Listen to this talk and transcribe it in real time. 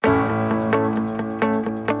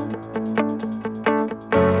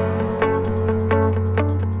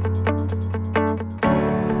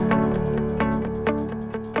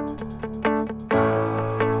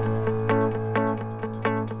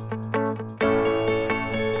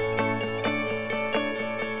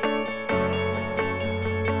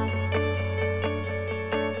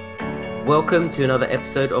Welcome to another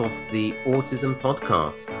episode of the Autism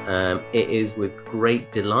Podcast. It is with great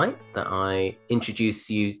delight that I introduce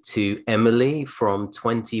you to Emily from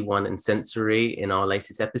 21 and Sensory in our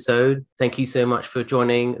latest episode. Thank you so much for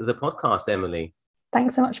joining the podcast, Emily.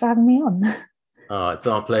 Thanks so much for having me on. Oh, it's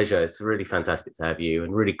our pleasure. It's really fantastic to have you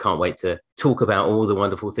and really can't wait to talk about all the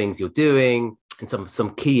wonderful things you're doing and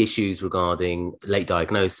some key issues regarding late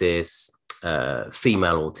diagnosis,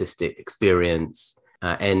 female autistic experience,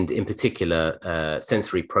 and in particular,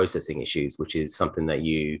 sensory processing issues, which is something that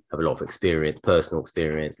you have a lot of experience, personal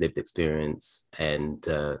experience, lived experience, and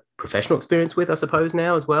professional experience with, I suppose,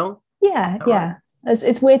 now as well. Yeah. Right?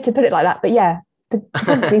 It's weird to put it like that, but yeah,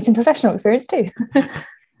 potentially some professional experience too.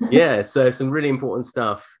 Yeah, so some really important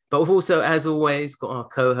stuff. But we've also, as always, got our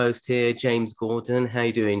co-host here, James Gordon. How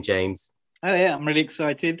you doing, James? Oh yeah, I'm really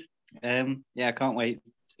excited. I can't wait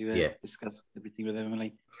to discuss everything with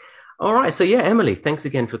Emily. All right. So, Emily, thanks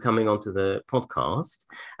again for coming onto the podcast.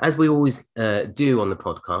 As we always do on the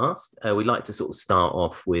podcast, we like to sort of start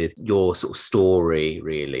off with your sort of story,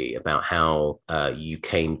 really, about how you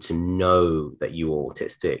came to know that you were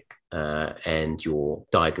autistic and your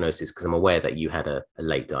diagnosis, because I'm aware that you had a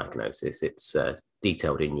late diagnosis. It's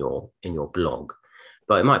detailed in your blog.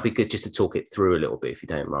 But it might be good just to talk it through a little bit, if you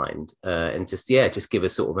don't mind, and just give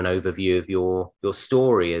us sort of an overview of your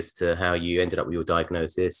story as to how you ended up with your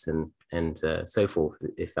diagnosis and so forth,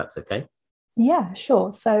 if that's okay. Yeah,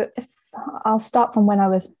 sure. So if I'll start from when I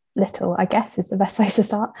was little, I guess is the best place to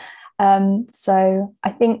start. So I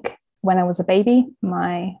think when I was a baby,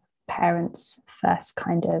 my parents first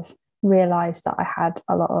kind of realised that I had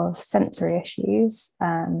a lot of sensory issues.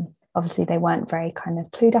 Obviously, they weren't very kind of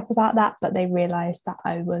clued up about that, but they realised that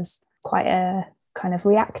I was quite a kind of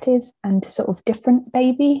reactive and sort of different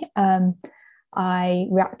baby. I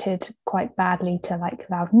reacted quite badly to like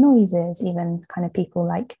loud noises, even kind of people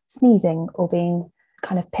like sneezing or being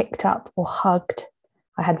kind of picked up or hugged.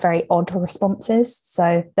 I had very odd responses.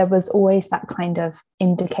 So there was always that kind of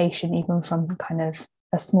indication, even from kind of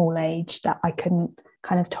a small age, that I couldn't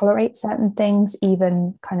kind of tolerate certain things,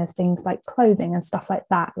 even kind of things like clothing and stuff like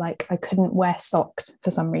that. Like I couldn't wear socks for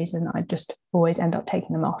some reason. I'd just always end up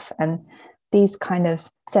taking them off. And these kind of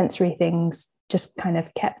sensory things just kind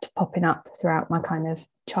of kept popping up throughout my kind of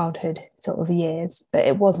childhood sort of years. But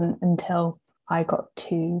it wasn't until I got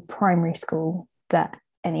to primary school that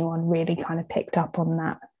anyone really kind of picked up on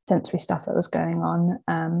that sensory stuff that was going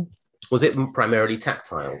on. Was it primarily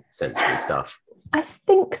tactile sensory stuff? I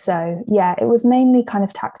think so. Yeah, it was mainly kind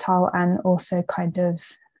of tactile and also kind of,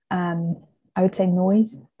 I would say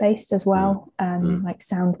noise based as well, like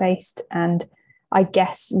sound based. And I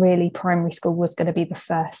guess really primary school was going to be the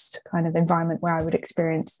first kind of environment where I would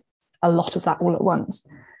experience a lot of that all at once.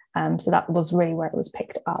 So that was really where it was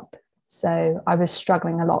picked up. So I was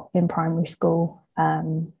struggling a lot in primary school,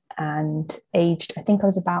 and aged, I think I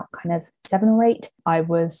was about kind of 7 or 8. I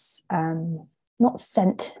was not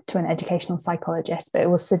sent to an educational psychologist, but it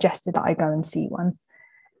was suggested that I go and see one.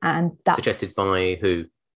 And that's suggested by who?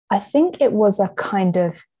 I think it was a kind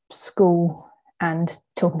of school and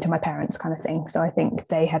talking to my parents kind of thing. So I think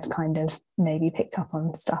they had kind of maybe picked up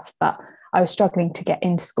on stuff, but I was struggling to get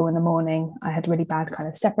into school in the morning. I had really bad kind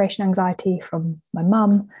of separation anxiety from my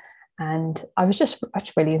mum, and I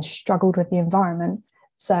really struggled with the environment.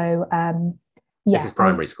 So this is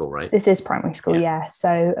primary school, right? This is primary school, yeah.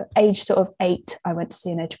 So age sort of 8, I went to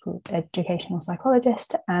see an educational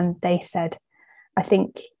psychologist, and they said, I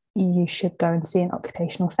think you should go and see an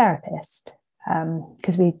occupational therapist,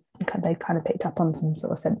 because they kind of picked up on some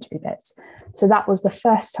sort of sensory bits. So that was the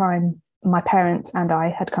first time my parents and I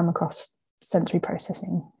had come across sensory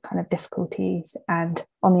processing kind of difficulties. And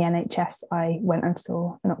on the NHS, I went and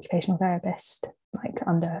saw an occupational therapist, like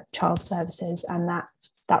under child services, and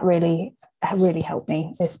that really helped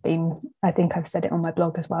me. It's been, I think I've said it on my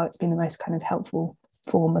blog as well, it's been the most kind of helpful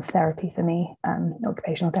form of therapy for me,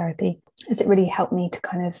 occupational therapy, as it really helped me to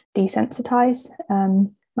kind of desensitize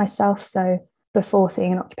myself. So before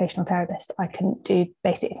seeing an occupational therapist, I couldn't do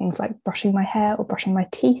basic things like brushing my hair or brushing my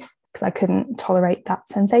teeth because I couldn't tolerate that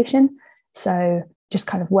sensation. So just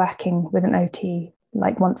kind of working with an OT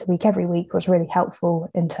like once a week, every week, was really helpful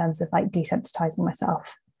in terms of like desensitizing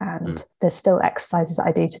myself. And there's still exercises that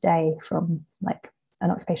I do today from like an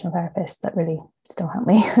occupational therapist that really still help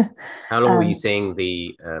me. How long were you seeing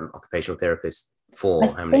the occupational therapist for?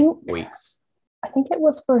 How many weeks? I think it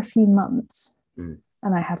was for a few months.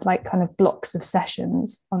 And I had like kind of blocks of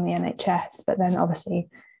sessions on the NHS, but then obviously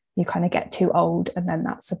you kind of get too old and then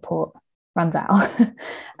that support runs out.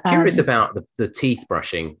 Curious about the teeth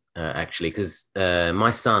brushing, actually, because my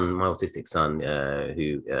autistic son,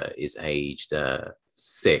 who is aged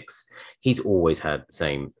 6. He's always had the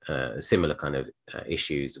same similar kind of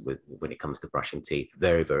issues with when it comes to brushing teeth.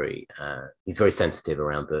 Very, very he's very sensitive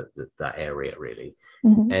around that area, really.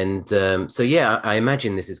 Mm-hmm. And so yeah, I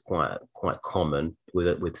imagine this is quite common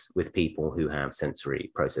with people who have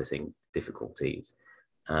sensory processing difficulties.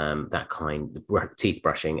 That kind of teeth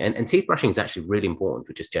brushing, and teeth brushing is actually really important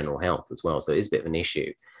for just general health as well. So it is a bit of an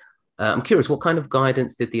issue. I'm curious, what kind of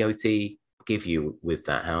guidance did the OT give you with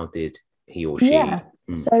that? How did he or she? Yeah,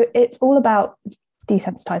 so it's all about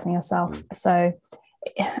desensitizing yourself. So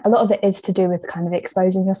a lot of it is to do with kind of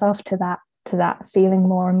exposing yourself to that feeling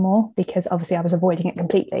more and more, because obviously I was avoiding it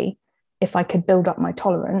completely. If I could build up my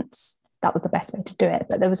tolerance, that was the best way to do it.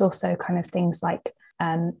 But there was also kind of things like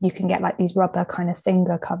you can get like these rubber kind of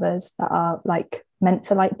finger covers that are like meant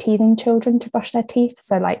for like teething children to brush their teeth.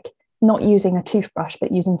 So like not using a toothbrush,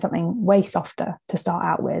 but using something way softer to start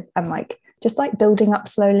out with, and like just like building up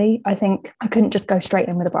slowly. I think I couldn't just go straight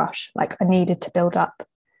in with a brush. Like I needed to build up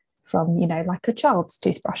from, you know, like a child's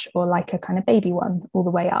toothbrush or like a kind of baby one all the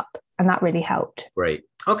way up. And that really helped. Great.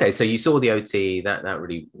 Okay. So you saw the OT, that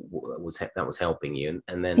really was helping you.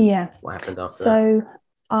 And then what happened after that? So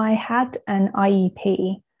I had an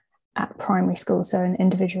IEP at primary school, so an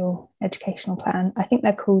individual educational plan. I think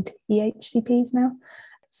they're called EHCPs now.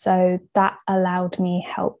 So that allowed me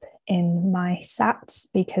help in my SATs,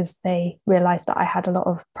 because they realized that I had a lot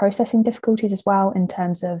of processing difficulties as well in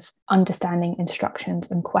terms of understanding instructions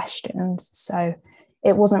and questions. So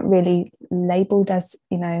it wasn't really labeled as,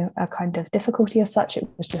 you know, a kind of difficulty as such. It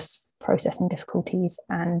was just processing difficulties.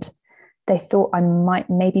 And they thought I might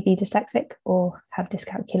maybe be dyslexic or have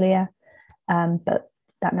dyscalculia, but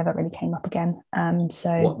that never really came up again.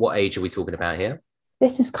 So what age are we talking about here?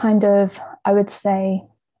 This is kind of, I would say,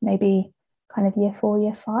 maybe kind of year 4,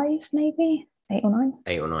 year 5, maybe 8 or 9.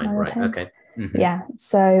 8 or 9, right? Okay. Mm-hmm. Yeah.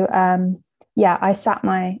 So I sat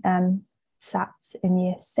my SATs in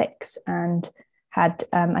year 6 and had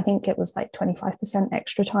I think it was like 25%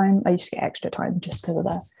 extra time. I used to get extra time just because of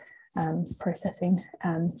the processing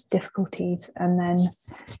difficulties. And then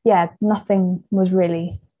nothing was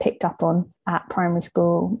really picked up on at primary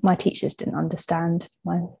school. My teachers didn't understand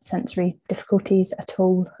my sensory difficulties at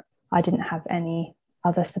all. I didn't have any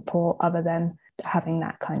other support other than having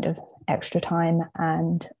that kind of extra time.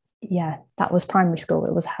 And that was primary school.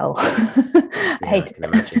 It was hell. I hated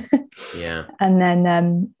it. Yeah. And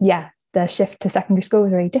then the shift to secondary school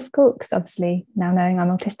was really difficult, because obviously now knowing I'm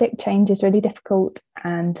autistic, change is really difficult.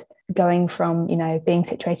 And going from, you know, being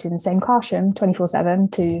situated in the same classroom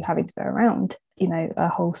 24/7 to having to go around, you know, a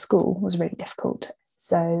whole school was really difficult.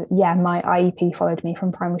 So my IEP followed me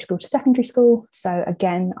from primary school to secondary school. So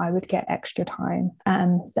again, I would get extra time.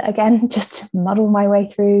 But again, just muddle my way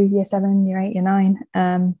through year 7, year 8, year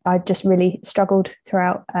 9. I just really struggled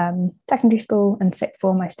throughout secondary school and sixth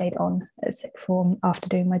form. I stayed on at sixth form after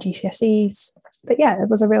doing my GCSEs. But it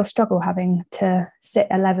was a real struggle having to sit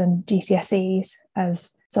 11 GCSEs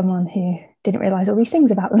as someone who didn't realise all these things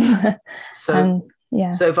about them. So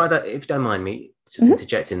if you don't mind me just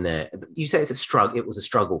interjecting there, you say it's a struggle. It was a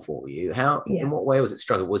struggle for you. How? In what way was it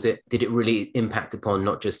struggle? Did it really impact upon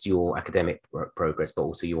not just your academic progress, but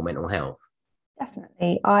also your mental health?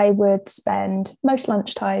 Definitely. I would spend most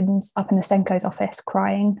lunchtimes up in the Senko's office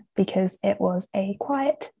crying, because it was a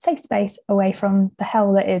quiet, safe space away from the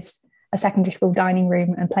hell that is a secondary school dining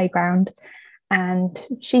room and playground. And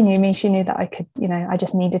she knew me. She knew that I could, you know, I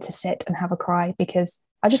just needed to sit and have a cry, because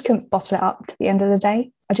I just couldn't bottle it up to the end of the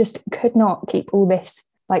day. I just could not keep all this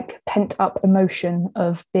like pent up emotion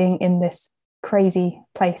of being in this crazy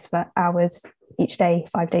place for hours each day,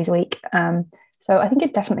 5 days a week. So I think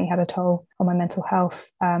it definitely had a toll on my mental health.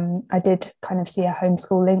 I did kind of see a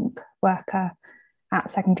homeschool link worker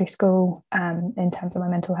at secondary school in terms of my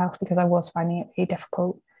mental health, because I was finding it really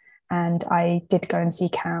difficult. And I did go and see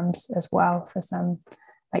CAMHS as well for some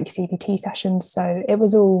like CBT sessions. So it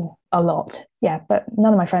was all a lot. Yeah, but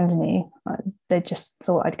none of my friends knew. They just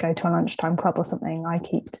thought I'd go to a lunchtime club or something.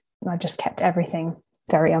 I just kept everything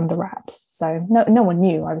very under wraps. So no one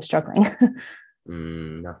knew I was struggling.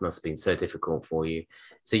 That must have been so difficult for you.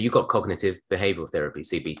 So you got cognitive behavioral therapy,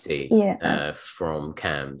 CBT, from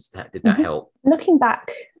CAMHS. Did that help? Looking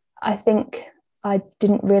back, I think I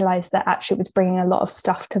didn't realise that actually it was bringing a lot of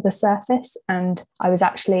stuff to the surface, and I was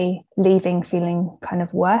actually leaving feeling kind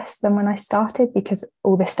of worse than when I started, because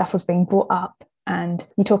all this stuff was being brought up and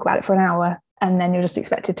you talk about it for an hour and then you're just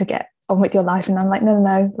expected to get on with your life. And I'm like,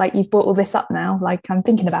 no, like you've brought all this up now, like I'm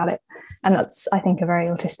thinking about it. And that's, I think, a very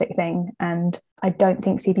autistic thing. And I don't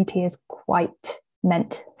think CBT is quite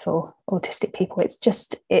meant for autistic people. It's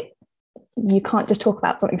just, it you can't just talk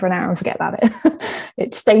about something for an hour and forget about it.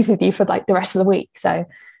 It stays with you for like the rest of the week. So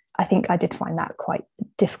I think I did find that quite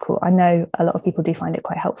difficult. I know a lot of people do find it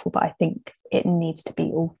quite helpful, but I think it needs to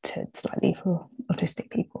be altered slightly for autistic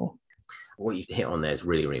people. What you hit on there is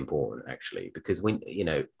really, really important, actually, because when,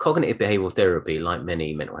 cognitive behavioral therapy, like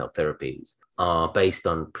many mental health therapies, are based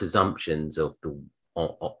on presumptions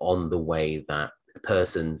on the way that a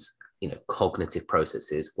person's, cognitive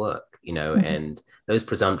processes work, and those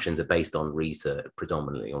presumptions are based on research,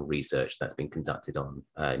 predominantly on research that's been conducted on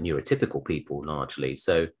neurotypical people largely.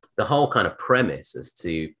 So the whole kind of premise as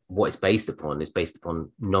to what it's based upon is based upon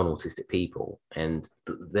non-autistic people, and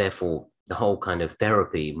therefore the whole kind of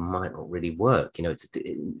therapy might not really work. It's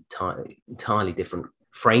an entirely different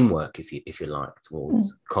framework, if you like,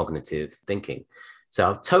 towards cognitive thinking. So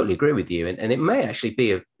I totally agree with you, and it may actually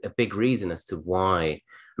be a big reason as to why.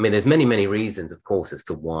 I mean, there's many, many reasons, of course, as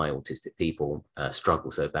to why autistic people struggle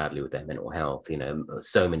so badly with their mental health.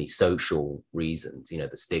 So many social reasons, the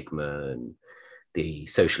stigma and the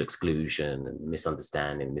social exclusion and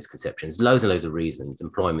misunderstanding, misconceptions, loads and loads of reasons,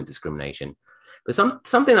 employment discrimination. But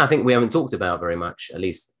something I think we haven't talked about very much, at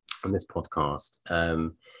least on this podcast,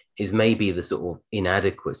 is maybe the sort of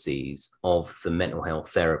inadequacies of the mental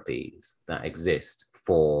health therapies that exist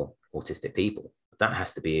for autistic people. That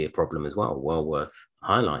has to be a problem as well, worth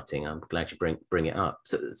highlighting. I'm glad you bring it up.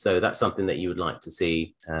 So that's something that you would like to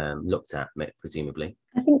see looked at, presumably.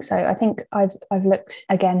 I think so. I think I've looked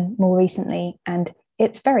again more recently, and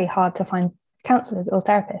it's very hard to find counsellors or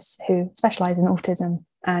therapists who specialise in autism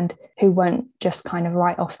and who won't just kind of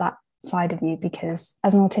write off that side of you, because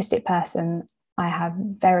as an autistic person, I have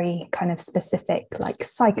very kind of specific, like,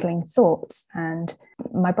 cycling thoughts, and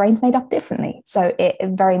my brain's made up differently. So it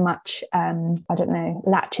very much,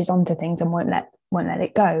 latches onto things and won't let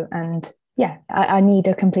it go. And yeah, I need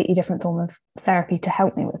a completely different form of therapy to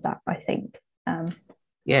help me with that, I think.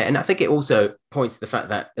 Yeah, and I think it also points to the fact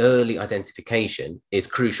that early identification is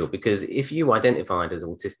crucial, because if you identified as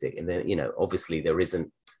autistic, and then, obviously there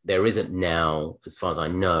isn't now, as far as I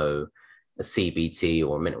know, a CBT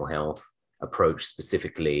or mental health approach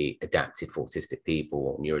specifically adapted for autistic people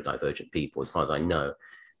or neurodivergent people, as far as I know.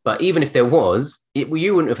 But even if there was,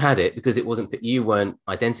 you wouldn't have had it because you weren't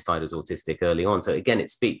identified as autistic early on. So again, it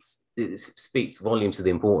speaks volumes to the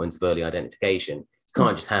importance of early identification. You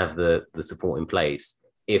can't just have the support in place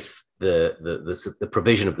if the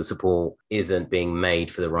provision of the support isn't being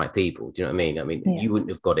made for the right people. Do you know what I mean? You wouldn't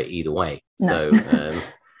have got it either way. No. So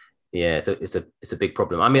so it's a big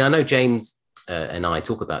problem. I mean, I know James and I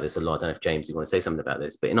talk about this a lot. I don't know if, James, you want to say something about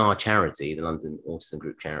this, but in our charity, the London Autism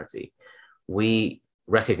Group charity, we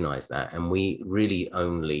recognize that, and we really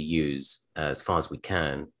only use, as far as we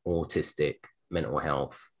can, autistic mental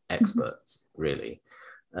health experts, really,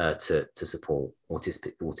 to support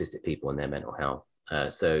autistic people and their mental health.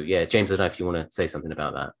 So yeah, James, I don't know if you want to say something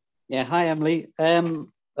about that. Yeah, hi, Emily.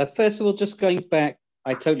 First of all, just going back,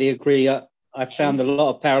 I totally agree. I found a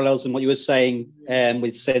lot of parallels in what you were saying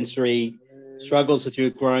with sensory struggles that you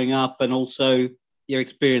were growing up, and also your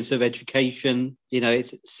experience of education.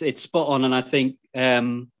 It's spot on, and I think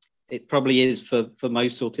it probably is for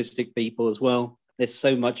most autistic people as well. There's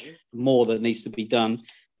so much more that needs to be done,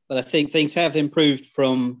 but I think things have improved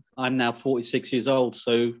from. I'm now 46 years old,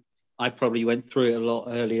 so I probably went through it a lot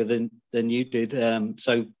earlier than you did.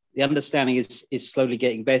 So the understanding is slowly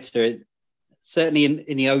getting better. Certainly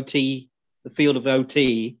in the OT, the field of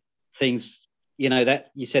OT, things. That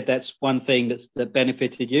you said that's one thing that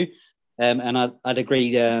benefited you, and I'd agree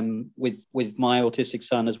with my autistic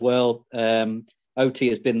son as well. OT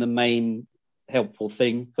has been the main helpful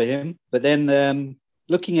thing for him. But then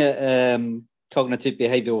looking at cognitive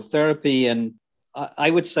behavioral therapy, and I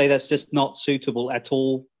would say that's just not suitable at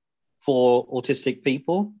all for autistic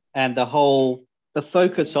people. And the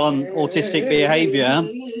focus on autistic behavior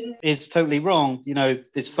is totally wrong.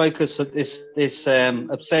 This focus, this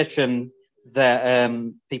obsession that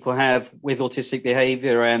people have with autistic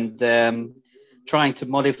behavior, and trying to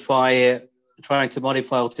modify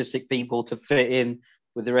autistic people to fit in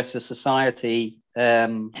with the rest of society,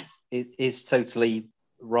 it is totally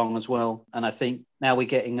wrong as well. And I think now we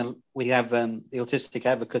have the autistic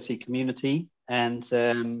advocacy community, and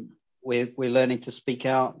we're learning to speak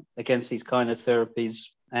out against these kind of therapies,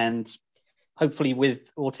 and hopefully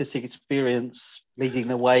with autistic experience leading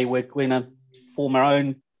the way, we're going to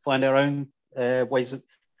find our own ways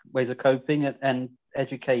of coping and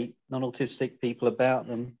educate non-autistic people about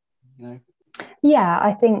them. Yeah,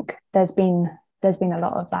 I think there's been a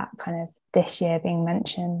lot of that kind of this year being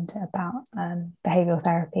mentioned about behavioural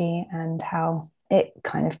therapy and how it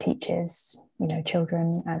kind of teaches,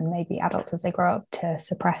 children and maybe adults as they grow up to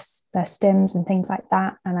suppress their stims and things like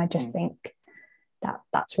that. And I just think that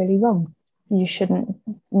that's really wrong. You shouldn't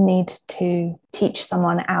need to teach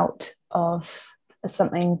someone out of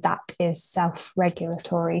something that is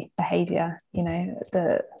self-regulatory behaviour.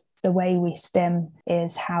 The way we stim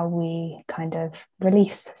is how we kind of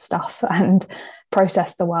release stuff and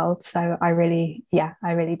process the world. So I really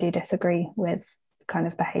do disagree with kind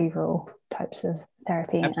of behavioural types of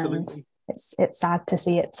therapy. Absolutely. And it's sad to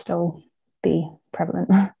see it still be prevalent.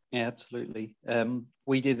 Yeah, absolutely.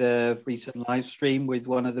 We did a recent live stream with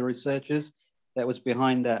one of the researchers that was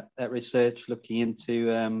behind that research, looking into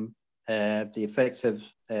the effects of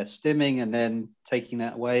stimming and then taking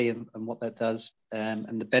that away and what that does,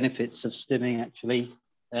 and the benefits of stimming actually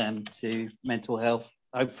to mental health.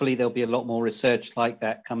 Hopefully there'll be a lot more research like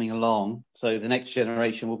that coming along, so the next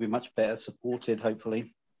generation will be much better supported,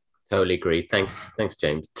 hopefully. Totally agree. Thanks,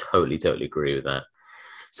 James. Totally agree with that.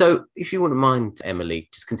 So if you wouldn't mind, Emily,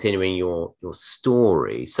 just continuing your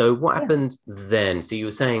story. So what happened then? So you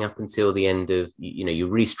were saying up until the end of, you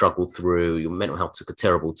really struggled through, your mental health took a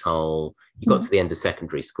terrible toll. You got to the end of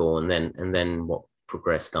secondary school, and then what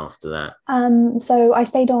progressed after that? So I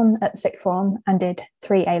stayed on at sixth form and did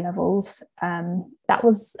 3 A-levels. That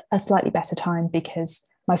was a slightly better time because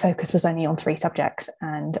my focus was only on 3 subjects,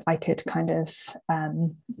 and I could kind of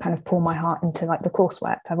pour my heart into like the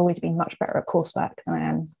coursework. I've always been much better at coursework than I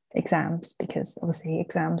am exams, because obviously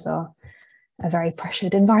exams are a very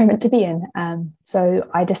pressured environment to be in. So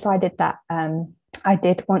I decided that I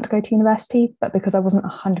did want to go to university, but because I wasn't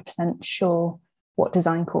 100% sure what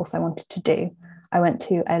design course I wanted to do, I went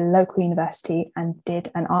to a local university and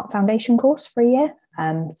did an art foundation course for a year.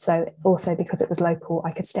 So also because it was local,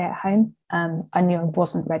 I could stay at home. I knew I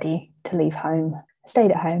wasn't ready to leave home. I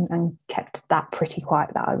stayed at home and kept that pretty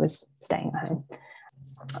quiet that I was staying at home.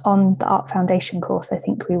 On the art foundation course, I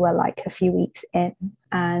think we were like a few weeks in,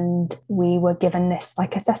 and we were given this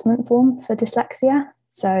like assessment form for dyslexia.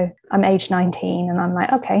 So I'm age 19 and I'm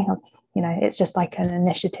like, okay, it's just like an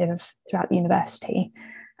initiative throughout the university.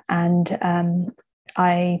 And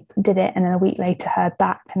I did it, and then a week later heard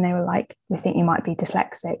back, and they were like, we think you might be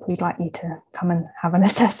dyslexic. We'd like you to come and have an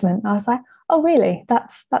assessment. And I was like, oh, really?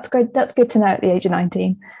 That's great. That's good to know at the age of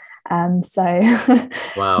 19. So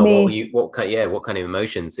wow. What kind of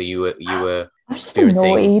emotions? So you were I was just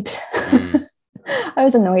annoyed. I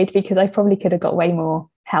was annoyed because I probably could have got way more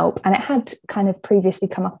help, and it had kind of previously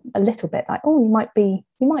come up a little bit like, oh, you might be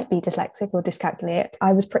dyslexic or dyscalculic.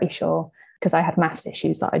 I was pretty sure, because I had maths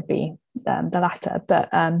issues, that I'd be the latter. But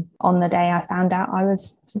on the day I found out I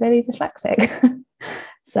was severely dyslexic.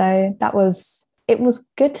 So it was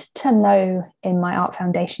good to know in my art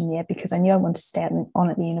foundation year, because I knew I wanted to stay on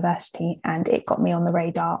at the university, and it got me on the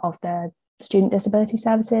radar of the student disability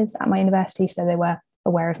services at my university. So they were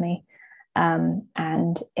aware of me.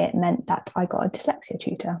 And it meant that I got a dyslexia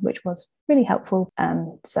tutor, which was really helpful.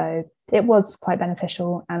 So it was quite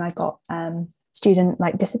beneficial, and I got student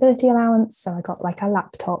like disability allowance. So I got like a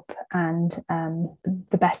laptop, and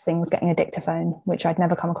the best thing was getting a dictaphone, which I'd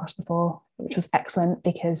never come across before, which was excellent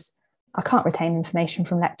because I can't retain information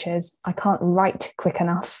from lectures. I can't write quick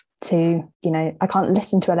enough to, I can't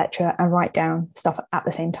listen to a lecture and write down stuff at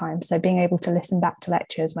the same time. So being able to listen back to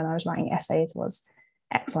lectures when I was writing essays was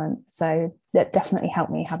excellent. So that definitely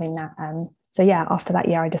helped me having that. So yeah, after that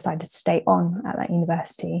year, I decided to stay on at that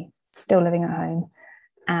university, still living at home,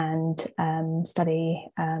 and study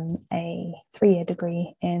a 3-year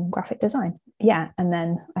degree in graphic design. Yeah, and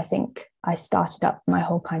then I think I started up my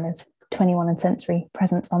whole kind of 21 and Sensory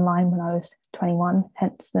presence online when I was 21,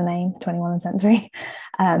 hence the name 21 and Sensory.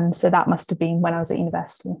 So that must have been when I was at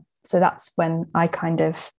university. So that's when I kind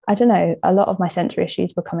of, I don't know, a lot of my sensory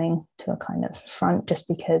issues were coming to a kind of front, just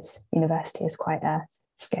because university is quite a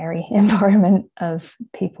scary environment of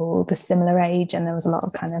people the similar age, and there was a lot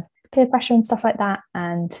of kind of peer pressure and stuff like that.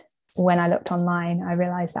 And when I looked online, I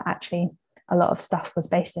realized that actually a lot of stuff was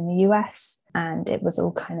based in the US, and it was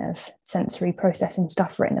all kind of sensory processing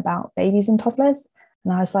stuff written about babies and toddlers.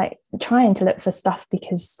 And I was like trying to look for stuff,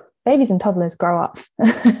 because babies and toddlers grow up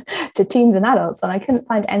to teens and adults, and I couldn't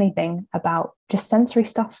find anything about just sensory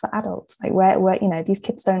stuff for adults, like where these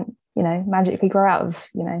kids don't magically grow out of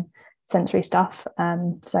sensory stuff.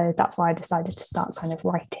 So that's why I decided to start kind of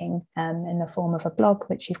writing in the form of a blog,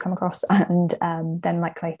 which you've come across, and then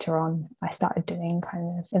like later on I started doing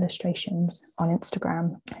kind of illustrations on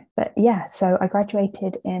Instagram. But yeah, so I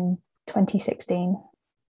graduated in 2016.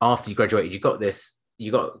 After you graduated, you got this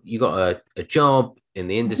you got a job in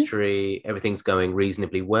the industry, everything's going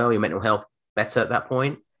reasonably well, your mental health better at that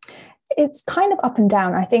point? It's kind of up and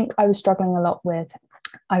down. I think I was struggling a lot with,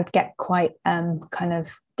 I would get quite kind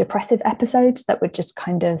of depressive episodes that would just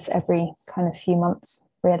kind of every kind of few months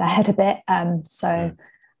rear their head a bit.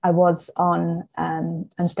 I was on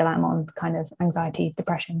and still am on kind of anxiety,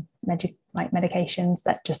 depression, medications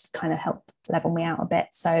that just kind of help level me out a bit.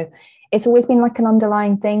 So it's always been like an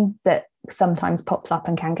underlying thing that sometimes pops up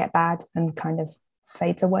and can get bad and kind of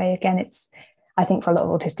fades away again. I think for a lot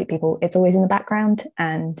of autistic people, it's always in the background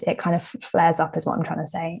and it kind of flares up is what I'm trying to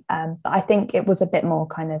say. But I think it was a bit more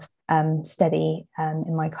kind of steady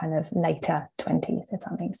in my kind of later 20s, if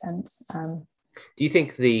that makes sense. Do you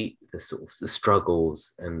think the sort of the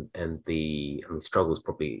struggles and the, I mean, struggles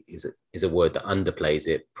probably is a word that underplays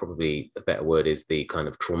it. Probably a better word is the kind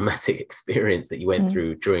of traumatic experience that you went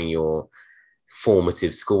through during your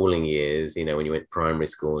formative schooling years, you know, when you went primary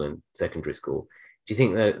school and secondary school. Do you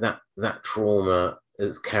think that trauma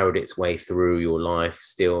has carried its way through your life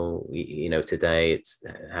still, you know, today it's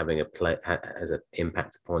having has an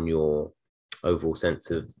impact upon your overall sense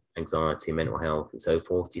of anxiety, mental health and so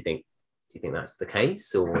forth? Do you think that's the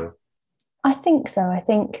case? Or I think so. I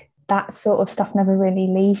think that sort of stuff never really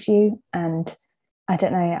leaves you. And I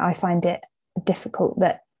don't know, I find it difficult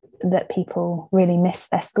that people really miss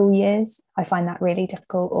their school years. I find that really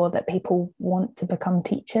difficult, or that people want to become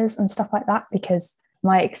teachers and stuff like that, because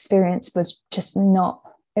my experience was just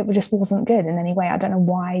just wasn't good in any way. I don't know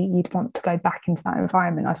why you'd want to go back into that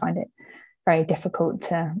environment. I find it very difficult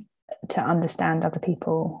to understand other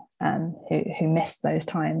people who miss those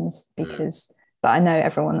times, but I know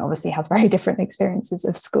everyone obviously has very different experiences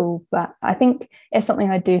of school, but I think it's something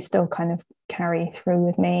I do still kind of carry through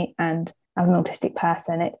with me. And as an autistic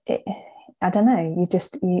person, I don't know,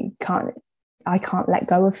 I can't let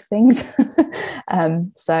go of things.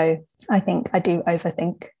 So I think I do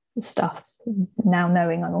overthink stuff now,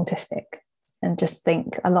 knowing I'm autistic, and just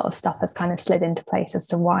think a lot of stuff has kind of slid into place as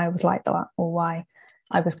to why I was like that, or why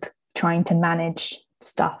I was trying to manage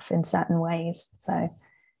stuff in certain ways. So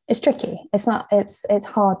it's tricky. It's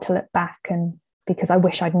hard to look back, and because I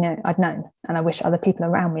wish I'd known, and I wish other people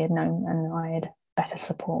around me had known, and I had better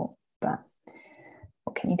support. But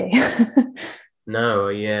what can you do? No,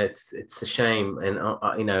 yeah, it's a shame, and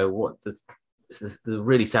you know what the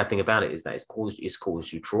really sad thing about it is that it's caused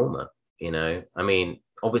you trauma. You know, I mean,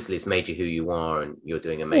 obviously it's made you who you are, and you're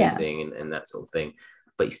doing amazing, and that sort of thing.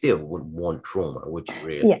 But you still wouldn't want trauma, would you?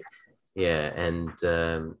 Really? Yes. Yeah, and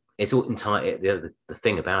it's all entirely the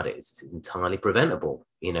thing about it is it's entirely preventable.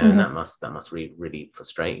 You know, and that must be really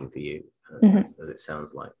frustrating for you, as it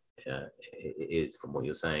sounds like it is from what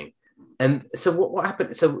you're saying. And so what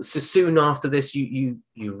happened? So soon after this, you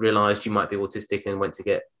realized you might be autistic and went to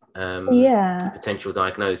get potential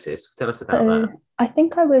diagnosis. Tell us about that. I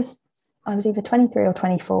think I was either 23 or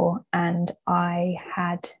 24, and I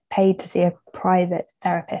had paid to see a private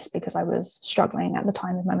therapist because I was struggling at the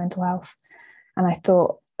time with my mental health. And I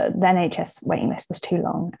thought the NHS waiting list was too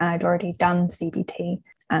long, and I'd already done CBT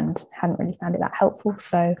and hadn't really found it that helpful.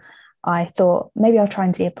 So I thought maybe I'll try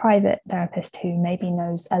and see a private therapist who maybe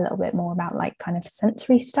knows a little bit more about like kind of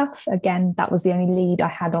sensory stuff. Again, that was the only lead I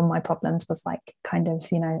had on my problems, was like kind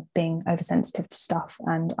of, you know, being oversensitive to stuff.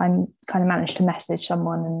 And I kind of managed to message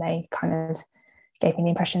someone, and they kind of gave me the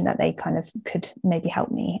impression that they kind of could maybe help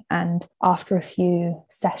me. And after a few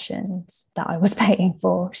sessions that I was paying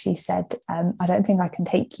for, she said, I don't think I can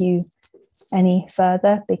take you any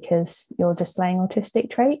further because you're displaying autistic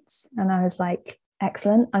traits. And I was like,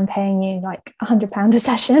 excellent, I'm paying you like £100 a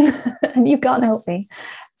session and you can't help me.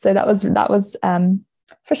 So that was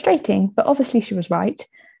frustrating, but obviously she was right.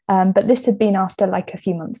 But this had been after like a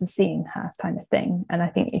few months of seeing her, kind of thing. And I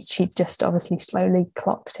think she just obviously slowly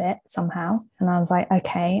clocked it somehow. And I was like,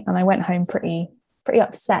 okay. And I went home pretty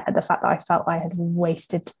upset at the fact that I felt I had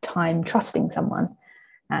wasted time trusting someone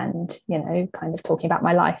and, you know, kind of talking about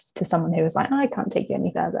my life to someone who was like, I can't take you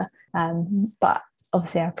any further. But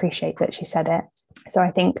obviously I appreciate that she said it. So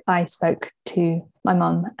I think I spoke to my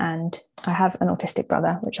mum, and I have an autistic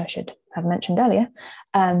brother, which I should have mentioned earlier.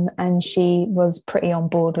 And she was pretty on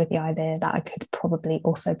board with the idea that I could probably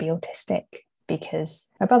also be autistic, because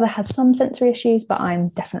my brother has some sensory issues, but I'm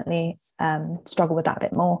definitely struggle with that a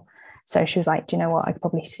bit more. So she was like, do you know what? I could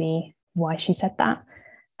probably see why she said that.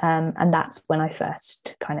 And that's when I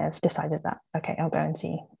first kind of decided that, okay, I'll go and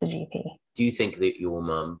see the GP. Do you think that your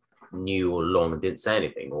mum knew all along and didn't say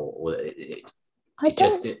anything, or it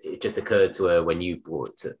just occurred to her when you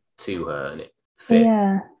brought it to her and it fit?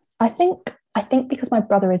 Yeah, I think because my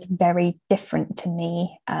brother is very different to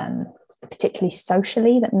me, particularly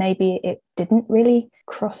socially, that maybe it didn't really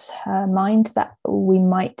cross her mind that we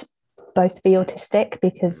might both be autistic,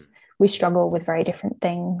 because we struggle with very different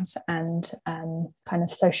things. And kind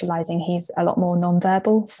of socializing, he's a lot more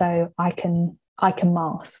nonverbal, so I can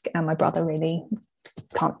mask, and my brother really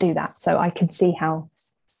can't do that. So I can see how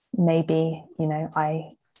maybe, you know,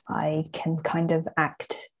 I can kind of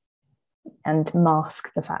act and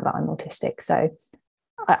mask the fact that I'm autistic. So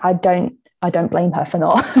I don't blame her for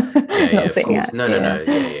not not seeing it. No.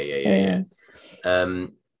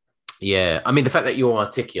 Yeah. I mean, the fact that you're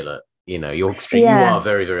articulate, you know, you are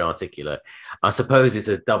very, very articulate. I suppose it's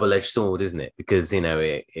a double-edged sword, isn't it? Because, you know,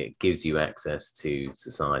 it gives you access to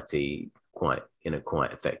society in a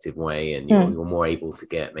quite effective way, and you're more able to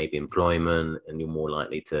get maybe employment, and you're more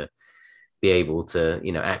likely to be able to,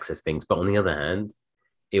 you know, access things. But on the other hand,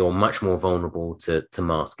 you're much more vulnerable to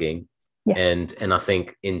masking. Yeah. And I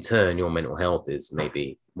think in turn your mental health is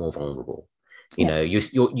maybe more vulnerable. You know, you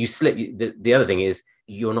slip. The other thing is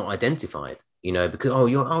you're not identified. You know, because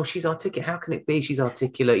she's articulate. How can it be she's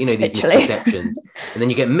articulate? You know, these misconceptions, and then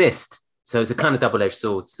you get missed. So it's a kind of double-edged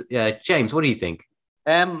sword. James, what do you think?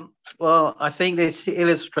 Well, I think this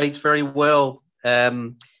illustrates very well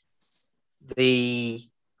the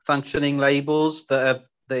functioning labels that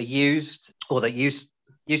are used, or that used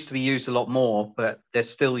to be used a lot more, but they're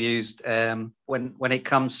still used when it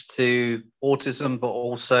comes to autism, but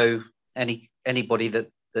also anybody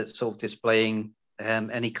that's sort of displaying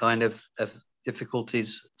any kind of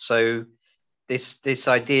difficulties. So this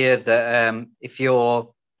idea that if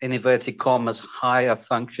you're, in inverted commas, higher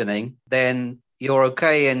functioning, then you're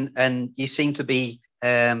okay, and you seem to be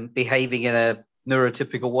behaving in a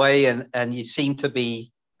neurotypical way, and you seem to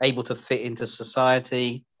be able to fit into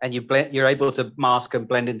society, and you're able to mask and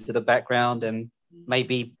blend into the background, and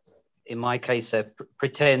maybe, in my case,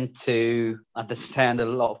 pretend to understand a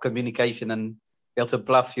lot of communication and be able to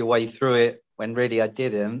bluff your way through it when really I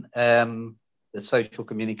didn't. The social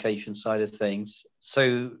communication side of things.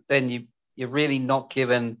 So then you're really not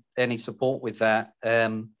given any support with that.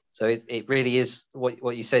 So it really is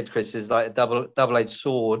what you said, Chris, is like a double-edged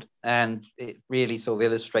sword, and it really sort of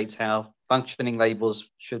illustrates how functioning labels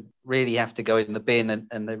should really have to go in the bin,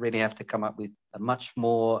 and they really have to come up with a much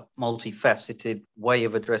more multifaceted way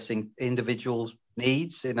of addressing individuals'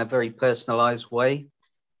 needs in a very personalized way.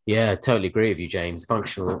 Yeah, totally agree with you, James.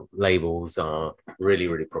 Functional labels are really,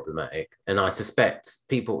 really problematic. And I suspect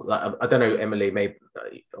people, like, I don't know, Emily, maybe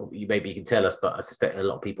you can tell us, but I suspect a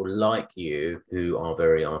lot of people like you who are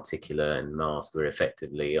very articulate and mask very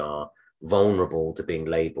effectively are vulnerable to being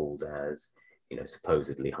labeled as, you know,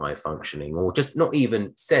 supposedly high functioning, or just not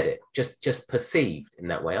even said it, just perceived in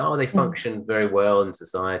that way. Oh, they function very well in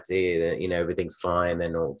society, you know, everything's fine, they're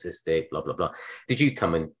not autistic, blah, blah, blah. Did you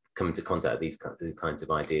come into contact with these kinds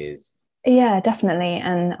of ideas? Yeah, definitely.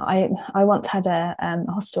 And I once had a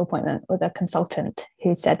hospital appointment with a consultant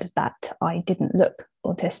who said that I didn't look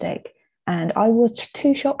autistic, and I was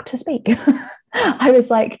too shocked to speak. I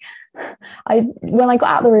was like, when I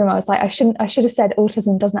got out of the room, I was like, I should have said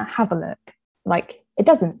autism doesn't have a look. Like, it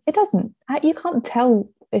doesn't. You can't tell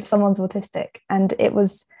if someone's autistic. And it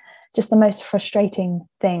was just the most frustrating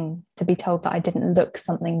thing to be told that I didn't look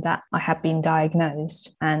something that I had been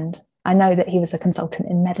diagnosed. And I know that he was a consultant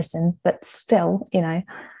in medicine, but still, you know,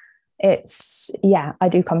 I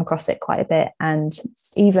do come across it quite a bit. And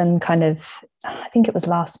even kind of, I think it was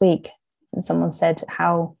last week, someone said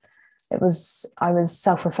how I was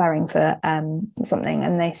self-referring for something,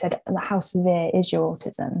 and they said, how severe is your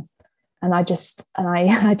autism? And I just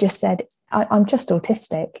said, I'm just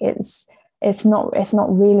autistic. It's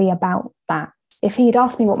not really about that. If he'd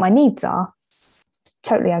asked me what my needs are,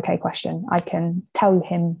 totally okay question. I can tell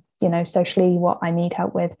him, you know, socially what I need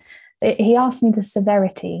help with. He asked me the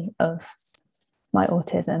severity of my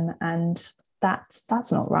autism, and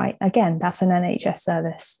that's not right. Again, that's an NHS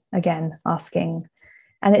service, again, asking.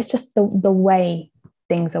 And it's just the way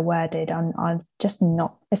things are worded. I'm just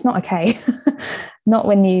not, it's not okay. Not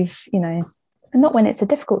when not when it's a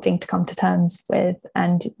difficult thing to come to terms with,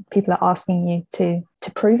 and people are asking you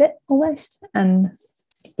to prove it almost. And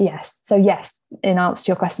yes, in answer to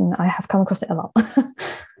your question, I have come across it a lot.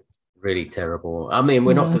 Really terrible. I mean,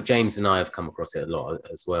 we're not so James and I have come across it a lot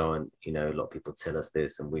as well, and you know, a lot of people tell us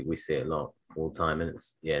this, and we see it a lot all the time, and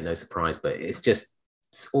it's no surprise, but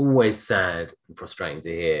it's always sad and frustrating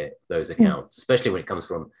to hear those accounts, especially when it comes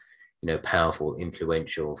from, you know, powerful,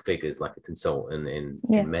 influential figures like a consultant in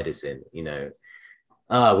medicine. You know,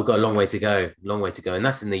 we've got a long way to go, and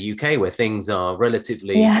that's in the UK, where things are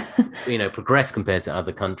relatively you know, progressed compared to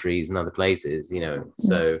other countries and other places, you know.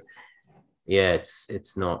 So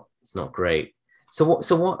it's not great.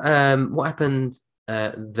 What happened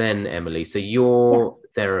then, Emily? So your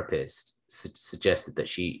therapist suggested that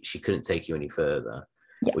she couldn't take you any further,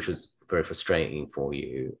 which was very frustrating for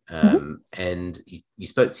you. And you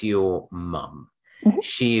spoke to your mum.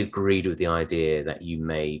 She agreed with the idea that you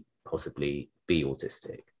may possibly be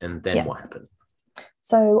autistic. And then what happened?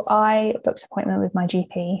 So I booked an appointment with my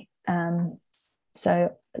GP.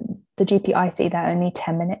 So the GP I see, they're only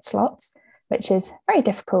 10-minute slots, which is very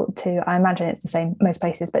difficult to, I imagine it's the same most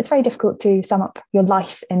places, but it's very difficult to sum up your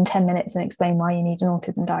life in 10 minutes and explain why you need an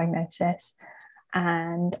autism diagnosis.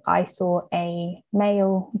 And I saw a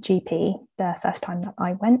male GP the first time that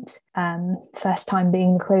I went, first time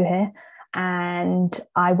being the clue here. And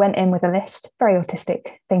I went in with a list, very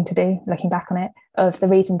autistic thing to do, looking back on it, of the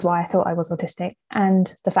reasons why I thought I was autistic,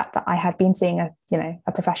 and the fact that I had been seeing a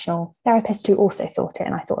professional therapist who also thought it,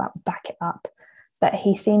 and I thought that would back it up. But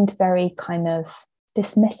he seemed very kind of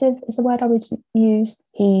dismissive, is the word I would use.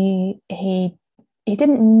 He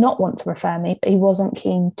didn't not want to refer me, but he wasn't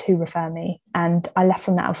keen to refer me. And I left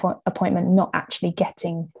from that appointment not actually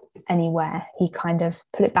getting anywhere. He kind of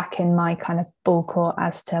put it back in my kind of ball court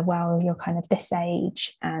as to, well, you're kind of this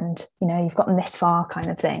age and, you've gotten this far kind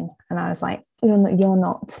of thing. And I was like, you're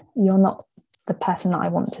not the person that I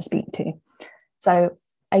want to speak to. So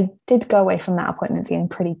I did go away from that appointment feeling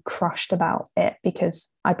pretty crushed about it, because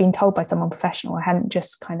I'd been told by someone professional. I hadn't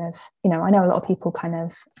just kind of, I know a lot of people kind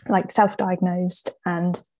of like self-diagnosed,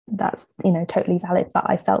 and that's, totally valid. But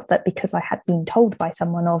I felt that because I had been told by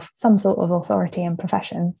someone of some sort of authority and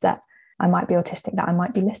profession that I might be autistic, that I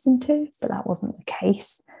might be listened to, but that wasn't the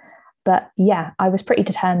case. But yeah, I was pretty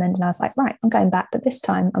determined, and I was like, right, I'm going back. But this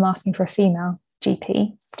time I'm asking for a female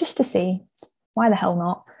GP just to see. Why the hell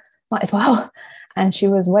not? Might as well. And she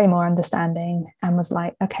was way more understanding and was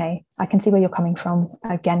like, okay, I can see where you're coming from.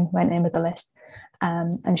 Again, went in with the list.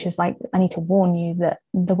 And she was like, I need to warn you that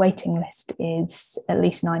the waiting list is at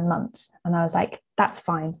least 9 months. And I was like, that's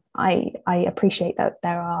fine. I appreciate that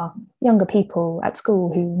there are younger people at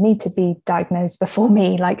school who need to be diagnosed before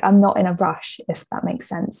me. Like, I'm not in a rush, if that makes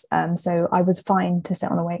sense. So I was fine to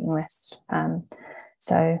sit on a waiting list.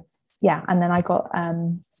 So yeah, and then I got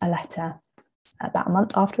a letter about a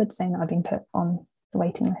month afterwards saying that I've been put on the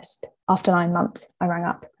waiting list. After 9 months, I rang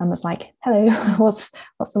up and was like, hello, what's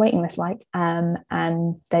the waiting list like? And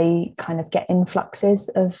they kind of get influxes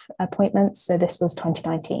of appointments. So this was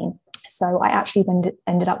 2019. So I actually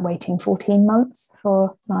ended up waiting 14 months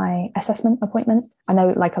for my assessment appointment. I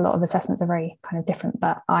know like a lot of assessments are very kind of different,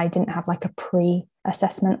 but I didn't have like a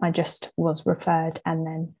pre-assessment. I just was referred and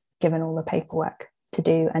then given all the paperwork to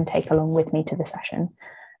do and take along with me to the session.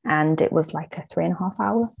 And it was like a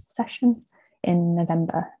 3.5-hour session in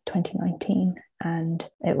November 2019. And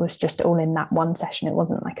it was just all in that one session. It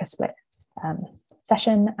wasn't like a split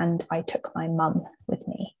session. And I took my mum with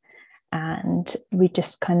me. And we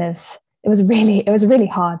just kind of, it was really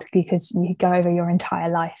hard, because you go over your entire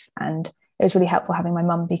life. And it was really helpful having my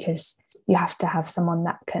mum, because you have to have someone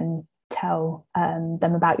that can tell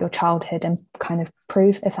them about your childhood and kind of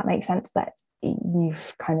prove, if that makes sense, that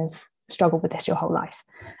you've kind of struggled with this your whole life.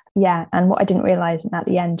 Yeah. And what I didn't realize at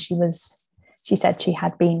the end, she said she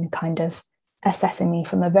had been kind of assessing me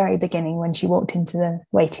from the very beginning, when she walked into the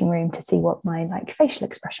waiting room, to see what my like facial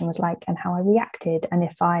expression was like and how I reacted, and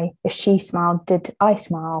if she smiled, did I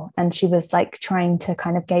smile? And she was like trying to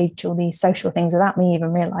kind of gauge all these social things without me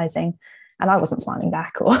even realizing. And I wasn't smiling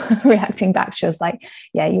back or reacting back. She was like,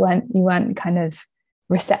 yeah, you weren't kind of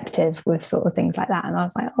receptive with sort of things like that. And I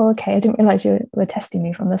was like, oh, okay, I didn't realize you were testing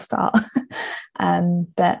me from the start.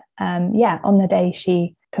 But on the day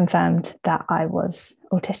she confirmed that I was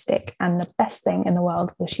autistic, and the best thing in the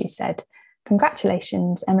world was, she said,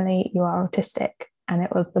 congratulations, Emily, you are autistic. And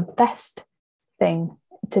it was the best thing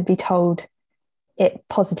to be told it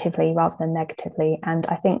positively rather than negatively. And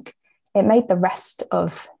I think it made the rest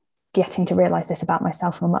of getting to realize this about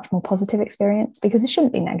myself a much more positive experience, because it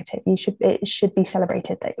shouldn't be negative. It should be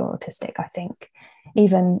celebrated that you're autistic. I think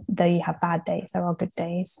even though you have bad days, there are good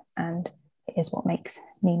days, and it is what makes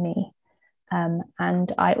me.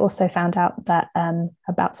 And I also found out that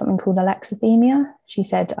about something called alexithymia. She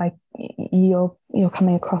said, you're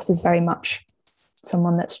coming across as very much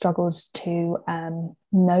someone that struggles to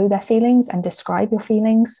know their feelings and describe your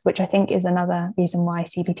feelings, which I think is another reason why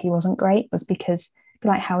CBT wasn't great, was because,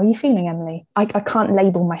 like, how are you feeling, Emily? I can't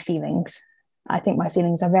label my feelings. I think my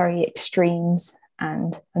feelings are very extremes,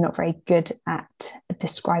 and I'm not very good at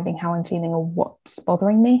describing how I'm feeling or what's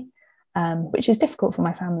bothering me, which is difficult for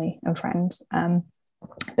my family and friends.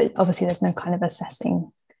 But obviously there's no kind of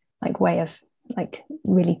assessing like way of like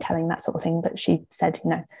really telling that sort of thing. But she said,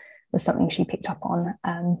 was something she picked up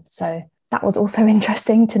on. So that was also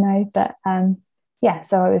interesting to know. But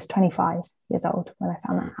so I was 25 years old when I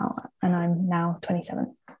found that out, and I'm now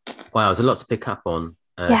 27. Wow, there's a lot to pick up on.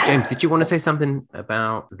 James, did you want to say something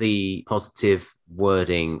about the positive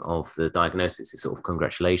wording of the diagnosis? It's sort of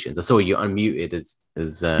congratulations. I saw you unmuted as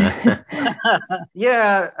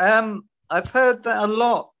Yeah, I've heard that a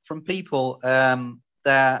lot from people,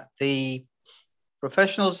 that the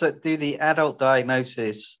professionals that do the adult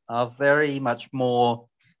diagnosis are very much more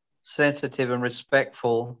sensitive and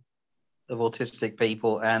respectful of autistic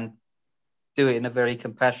people and do it in a very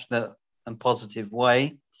compassionate and positive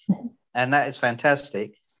way. And that is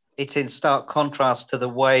fantastic. It's in stark contrast to the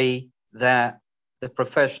way that the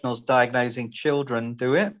professionals diagnosing children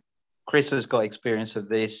do it. Chris has got experience of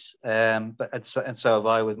this, and so have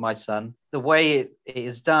I with my son. The way it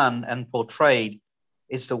is done and portrayed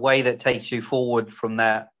is the way that takes you forward from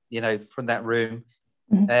that, from that room.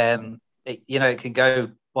 Mm-hmm. It can go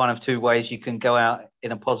one of two ways. You can go out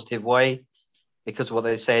in a positive way because of what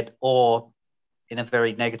they said, or in a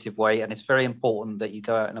very negative way. And it's very important that you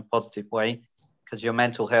go out in a positive way, because your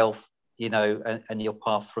mental health, and your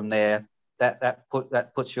path from there,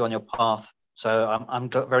 that puts you on your path. So I'm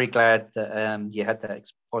very glad that you had that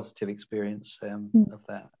positive experience of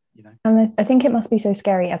that. And I think it must be so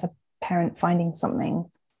scary as a parent finding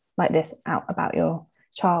something like this out about your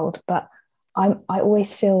child. But I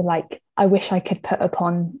always feel like I wish I could put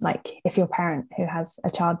upon, like, if you're a parent who has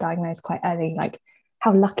a child diagnosed quite early, like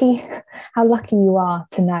how lucky you are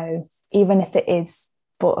to know, even if it is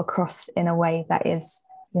brought across in a way that is,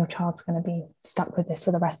 your child's going to be stuck with this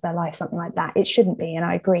for the rest of their life, something like that. It shouldn't be. And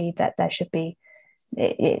I agree that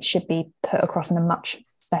it should be put across in a much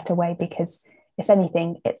better way, because if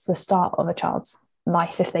anything, it's the start of a child's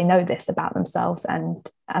life if they know this about themselves. And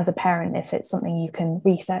as a parent, if it's something you can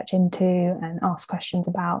research into and ask questions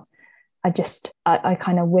about, I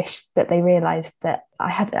kind of wish that they realized that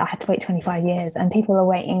I had to wait 25 years, and people are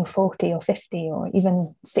waiting 40 or 50 or even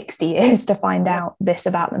 60 years to find out this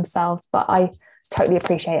about themselves. But I totally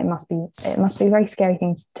appreciate it must be a very scary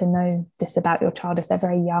thing to know this about your child if they're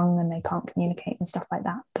very young and they can't communicate and stuff like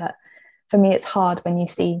that. But for me, it's hard when you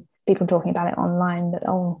see people talking about it online, that,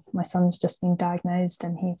 oh, my son's just been diagnosed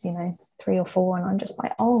and he's 3 or 4, and I'm just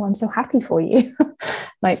like, oh, I'm so happy for you.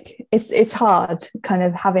 Like it's hard kind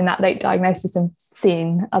of having that late diagnosis and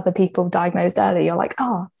seeing other people diagnosed early. You're like,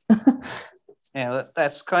 oh. Yeah,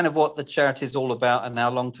 that's kind of what the charity is all about, and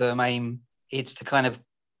our long-term aim is to kind of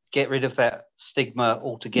get rid of that stigma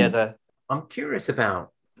altogether. I'm curious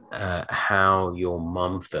about how your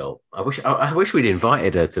mum felt. I wish we'd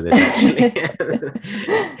invited her to this, actually.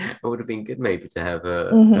 It would have been good maybe to have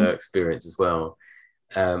her experience as well.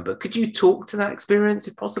 But could you talk to that experience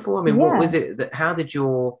if possible? I mean, what was it how did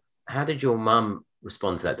your mum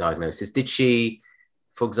respond to that diagnosis? Did she,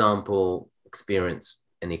 for example, experience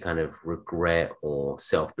any kind of regret or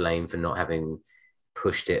self-blame for not having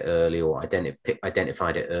pushed it early or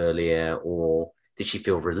identified it earlier, or did she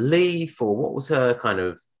feel relief, or what was her kind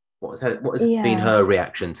of what has been her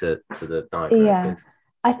reaction to the diagnosis?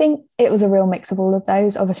 I think it was a real mix of all of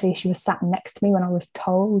those. Obviously, she was sat next to me when I was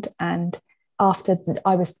told, and after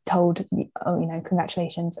I was told, oh,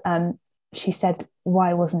 congratulations, she said,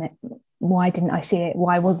 why didn't I see it?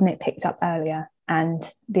 Why wasn't it picked up earlier? And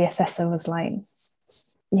the assessor was like,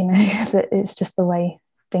 that it's just the way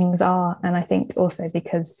things are. And I think also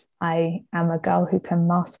because I am a girl who can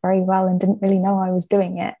mask very well and didn't really know I was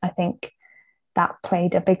doing it, I think that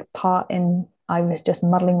played a big part in, I was just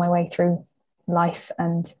muddling my way through life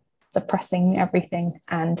and suppressing everything.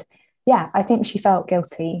 And I think she felt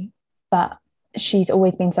guilty, but she's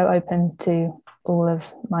always been so open to all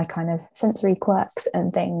of my kind of sensory quirks and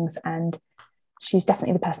things. And she's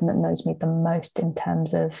definitely the person that knows me the most in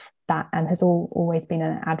terms of that, and has always been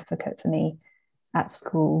an advocate for me at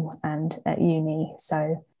school and at uni.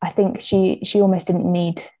 So I think she almost didn't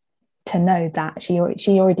need to know that. She knew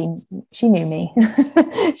me.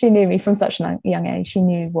 She knew me from such a young age. She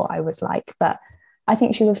knew what I was like. But I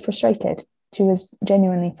think she was frustrated. She was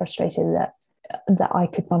genuinely frustrated that I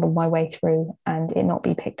could muddle my way through and it not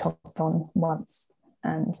be picked up on once,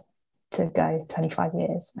 and to go 25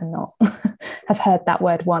 years and not have heard that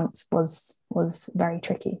word once was very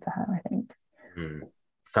tricky for her, I think.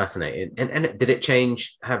 Fascinating. And did it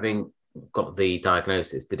change, having got the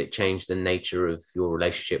diagnosis, did it change the nature of your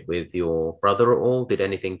relationship with your brother at all? Did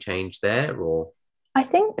anything change there? Or I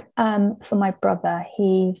think for my brother,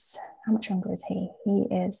 he's, how much younger is he? He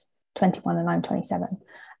is 21 and I'm 27.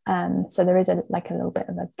 So there is a little bit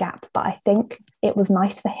of a gap, but I think it was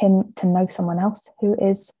nice for him to know someone else who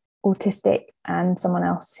is autistic and someone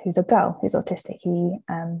else who's a girl who's autistic. He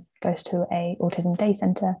goes to a autism day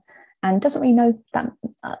centre, and doesn't really know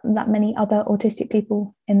that many other autistic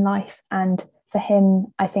people in life. And for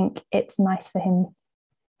him, I think it's nice for him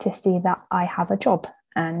to see that I have a job,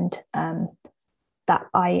 and that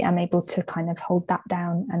I am able to kind of hold that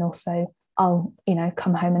down. And also I'll,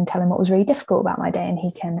 come home and tell him what was really difficult about my day, and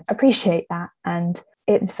he can appreciate that. And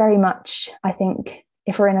it's very much, I think,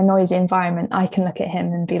 if we're in a noisy environment, I can look at him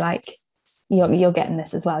and be like, you're getting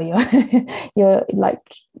this as well. You're like,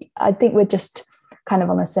 I think we're just kind of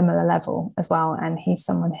on a similar level as well. And he's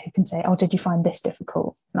someone who can say, oh, did you find this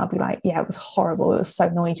difficult? And I'll be like, yeah, it was horrible. It was so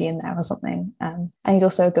noisy in there or something. And he's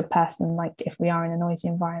also a good person. Like, if we are in a noisy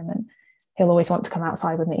environment, he'll always want to come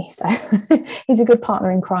outside with me. So he's a good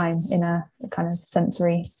partner in crime in a kind of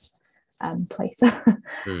sensory place.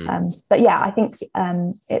 But yeah, I think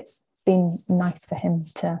it's been nice for him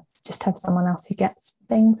to just have someone else who gets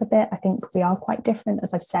things a bit. I think we are quite different,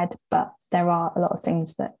 as I've said, but there are a lot of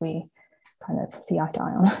things that we kind of see eye to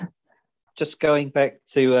eye on. Just going back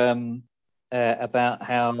to about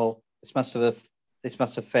how this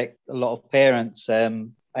must affect a lot of parents.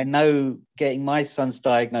 I know getting my son's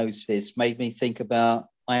diagnosis made me think about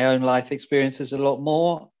my own life experiences a lot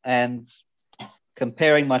more, and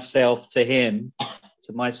comparing myself to him,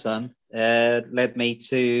 to my son, led me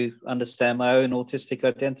to understand my own autistic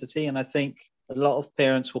identity. And I think a lot of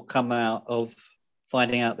parents will come out of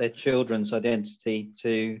finding out their children's identity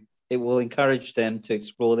it will encourage them to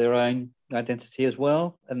explore their own identity as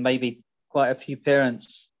well. And maybe quite a few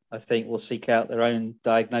parents, I think, will seek out their own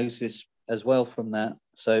diagnosis as well from that.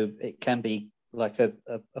 So it can be like a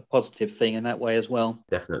positive thing in that way as well.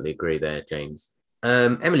 Definitely agree there, James.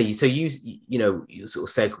 Emily, so you sort of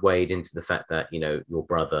segued into the fact that, your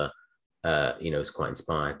brother, is quite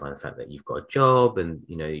inspired by the fact that you've got a job and,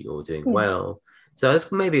 you're doing well. So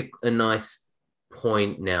that's maybe a nice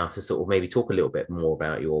point now to sort of maybe talk a little bit more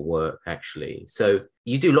about your work, actually. So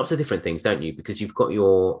you do lots of different things, don't you? Because you've got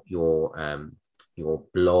your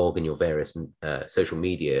blog and your various social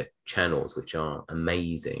media channels, which are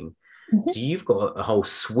amazing. So you've got a whole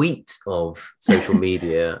suite of social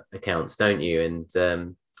media accounts, don't you? And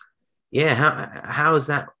how is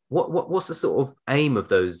that? What's the sort of aim of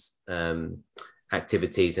those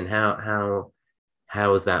activities, and how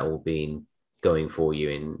has that all been going for you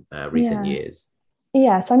in recent years?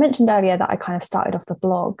 Yeah, so I mentioned earlier that I kind of started off the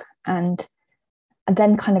blog, and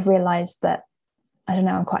then kind of realized that, I don't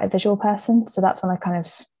know, I'm quite a visual person. So that's when I kind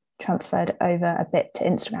of transferred over a bit to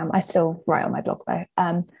Instagram. I still write on my blog though.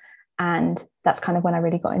 And that's kind of when I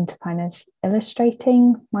really got into kind of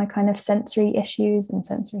illustrating my kind of sensory issues and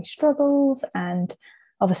sensory struggles. And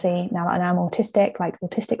obviously now that I know I'm autistic, like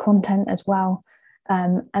autistic content as well.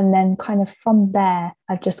 And then kind of from there,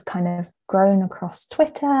 I've just kind of grown across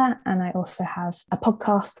Twitter. And I also have a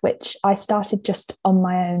podcast, which I started just on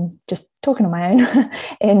my own, just talking on my own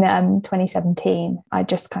in 2017. I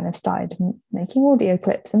just kind of started making audio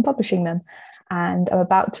clips and publishing them. And I'm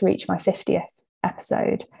about to reach my 50th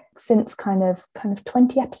episode. Since kind of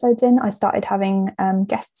 20 episodes in, I started having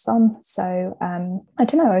guests on. So I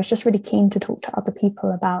don't know, I was just really keen to talk to other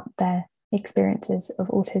people about their experiences of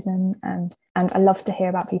autism, and I love to hear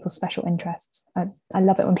about people's special interests. I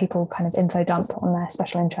love it when people kind of info dump on their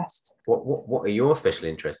special interests. What are your special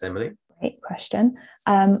interests, Emily? Great question.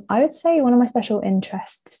 I would say one of my special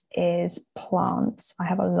interests is plants. I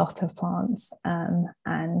have a lot of plants, and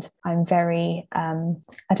I'm very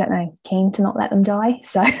keen to not let them die.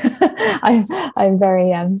 So I'm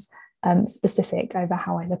very specific over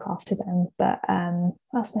how I look after them. But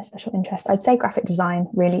that's my special interest. I'd say graphic design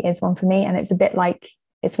really is one for me, and it's a bit like,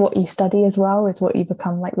 it's what you study as well, it's what you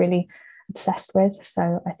become like really obsessed with.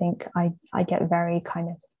 So I think I get very kind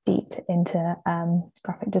of deep into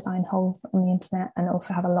graphic design holes on the internet, and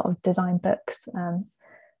also have a lot of design books on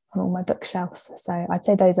all my bookshelves. So I'd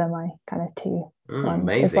say those are my kind of two ones.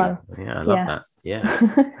 Amazing. As well. Yeah, I love that.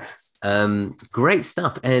 Yeah. Great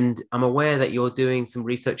stuff. And I'm aware that you're doing some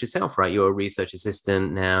research yourself, right? You're a research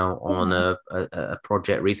assistant now on a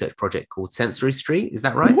research project called Sensory Street. Is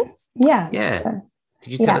that right? Yeah. So,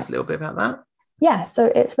 could you tell us a little bit about that? Yeah,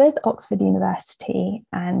 so it's with Oxford University,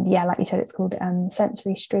 and like you said, it's called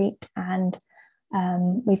Sensory Street, and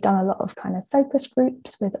we've done a lot of kind of focus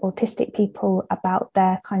groups with autistic people about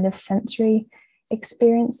their kind of sensory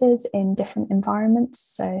experiences in different environments.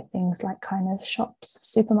 So things like kind of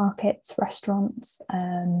shops, supermarkets, restaurants,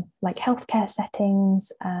 like healthcare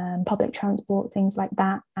settings, public transport, things like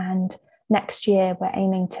that. And next year we're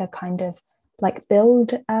aiming to kind of like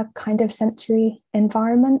build a kind of sensory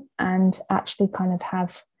environment, and actually kind of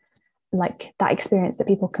have like that experience that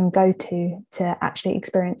people can go to actually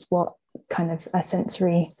experience what kind of a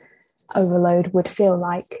sensory overload would feel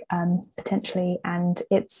like, potentially. And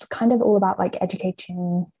it's kind of all about like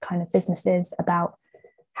educating kind of businesses about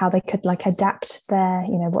how they could like adapt their,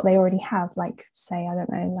 what they already have, like say, I don't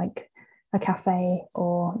know, like a cafe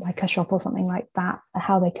or like a shop or something like that,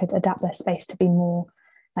 how they could adapt their space to be more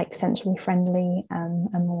like sensory friendly, and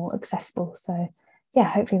more accessible. So yeah,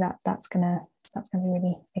 hopefully that's gonna be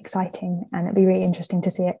really exciting, and it'd be really interesting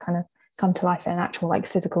to see it kind of come to life in an actual like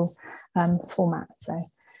physical format. So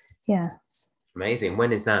yeah. Amazing.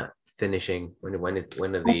 When is that finishing? When are I the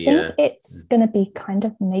think it's going to be kind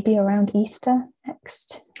of maybe around Easter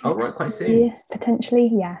next right, quite soon. year, potentially.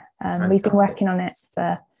 Yeah. We've been working on it for,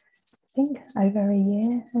 I think, over a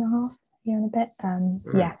year and a half, year and a bit.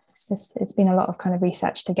 Yeah, it's been a lot of kind of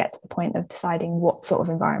research to get to the point of deciding what sort of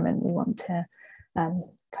environment we want to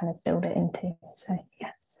kind of build it into. So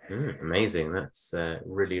yeah. Amazing. That's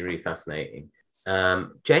really, really fascinating.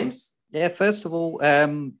 James? Yeah, first of all,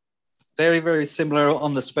 very, very similar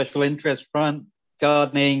on the special interest front.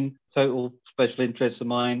 Gardening, total special interest of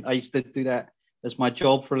mine. I used to do that as my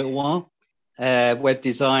job for a little while. Web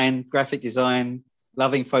design, graphic design,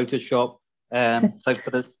 loving Photoshop. So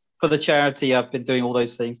for the charity, I've been doing all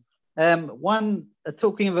those things.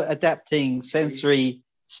 Talking about adapting sensory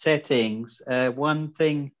settings, one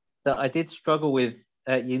thing that I did struggle with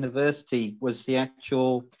at university was the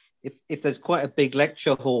actual, if there's quite a big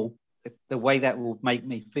lecture hall, the way that will make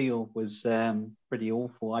me feel was pretty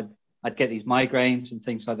awful. I'd get these migraines and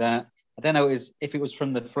things like that. I don't know if it was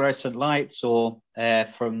from the fluorescent lights or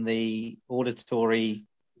from the auditory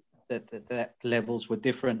that levels were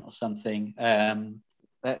different or something.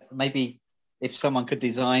 But maybe if someone could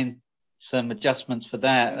design some adjustments for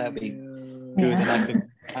that, that'd be good, and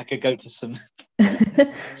I could go to some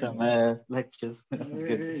lectures.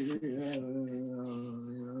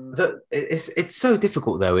 It's so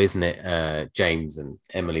difficult though, isn't it, James and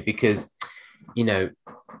Emily? Because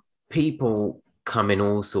people come in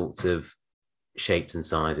all sorts of shapes and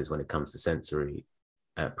sizes when it comes to sensory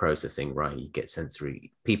processing, right? You get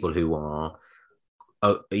sensory people who are,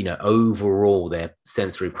 overall their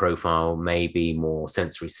sensory profile may be more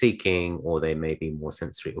sensory seeking, or they may be more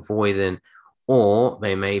sensory avoidant, or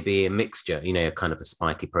they may be a mixture, kind of a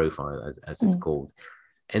spiky profile as it's called.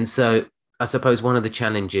 And so I suppose one of the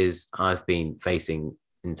challenges I've been facing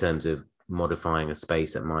in terms of modifying a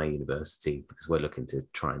space at my university, because we're looking to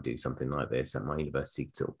try and do something like this at my university,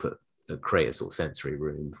 to create a sort of sensory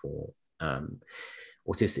room for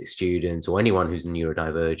autistic students or anyone who's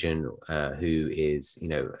neurodivergent, who is,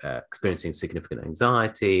 experiencing significant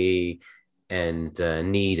anxiety and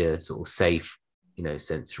need a sort of safe,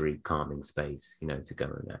 sensory calming space, to go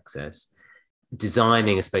and access.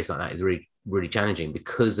 Designing a space like that is really, really challenging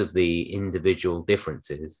because of the individual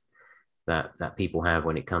differences that people have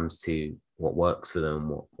when it comes to what works for them,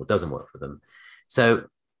 what doesn't work for them. So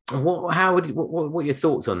what are your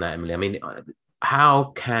thoughts on that, Emily? I mean, how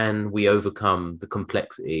can we overcome the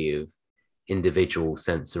complexity of individual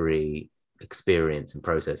sensory experience and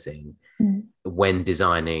processing when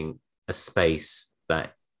designing a space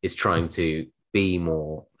that is trying to be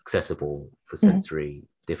more accessible for sensory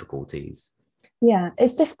difficulties? Yeah,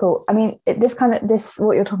 it's difficult. I mean, this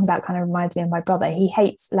what you're talking about kind of reminds me of my brother. He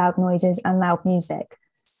hates loud noises and loud music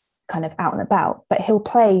kind of out and about, but he'll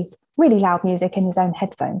play really loud music in his own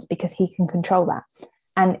headphones because he can control that.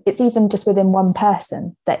 And it's even just within one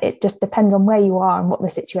person that it just depends on where you are and what the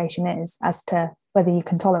situation is as to whether you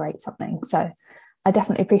can tolerate something. So I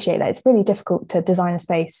definitely appreciate that. It's really difficult to design a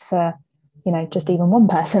space for, just even one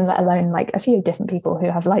person, let alone like a few different people who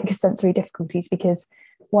have like sensory difficulties, because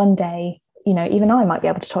one day, even I might be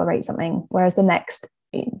able to tolerate something, whereas the next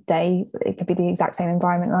day it could be the exact same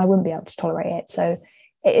environment and I wouldn't be able to tolerate it. So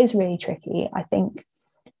it is really tricky. I think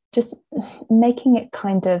just making it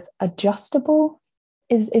kind of adjustable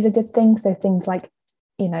is a good thing. So things like,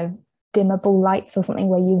 dimmable lights or something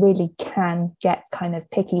where you really can get kind of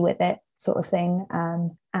picky with it, sort of thing.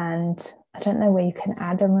 And I don't know where you can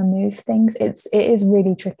add and remove things. It is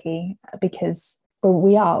really tricky because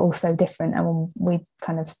we are all so different and we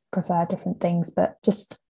kind of prefer different things. But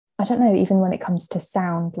just, I don't know, even when it comes to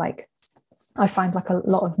sound, like I find like a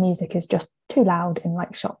lot of music is just too loud in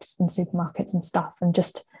like shops and supermarkets and stuff. And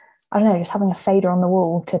just, I don't know, just having a fader on the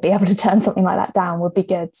wall to be able to turn something like that down would be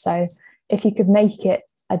good. So if you could make it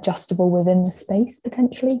adjustable within the space,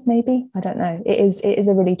 potentially, maybe, I don't know. It is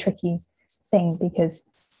a really tricky thing because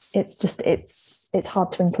it's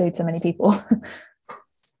hard to include so many people.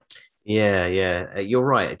 Yeah, you're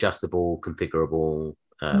right. Adjustable, configurable,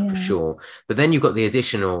 for sure. But then you've got the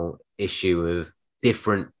additional issue of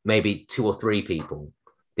different, maybe 2 or 3 people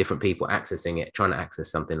different people accessing it, trying to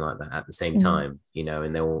access something like that at the same time, you know,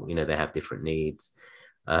 and they all, you know, they have different needs.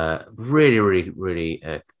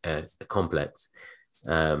 Really complex.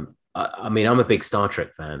 I mean, I'm a big Star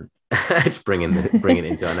Trek fan. Just bring it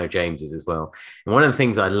into, I know James is as well. And one of the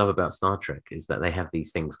things I love about Star Trek is that they have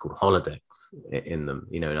these things called holodecks in them,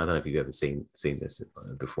 you know, and I don't know if you've ever seen this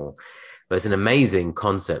before, but it's an amazing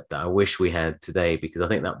concept that I wish we had today, because I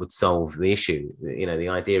think that would solve the issue. You know, the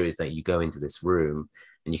idea is that you go into this room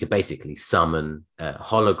and you can basically summon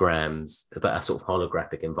holograms, but a sort of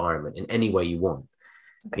holographic environment in any way you want,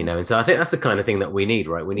 you know. And so I think that's the kind of thing that we need,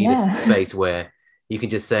 right? We need a space where you can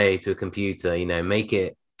just say to a computer, you know, make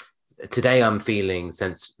it, today I'm feeling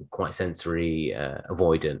quite sensory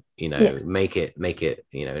avoidant, you know, make it,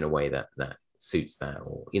 you know, in a way that suits that,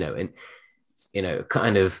 or, you know, and, you know,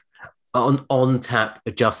 kind of on tap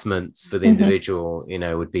adjustments for the individual, you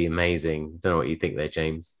know, would be amazing. Don't know what you think there,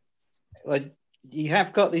 James. Well, you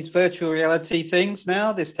have got these virtual reality things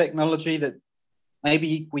now, this technology that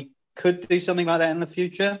maybe we could do something like that in the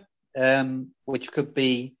future, which could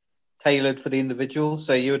be tailored for the individual.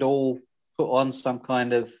 So you would all put on some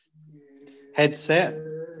kind of headset.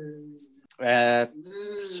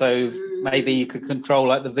 So maybe you could control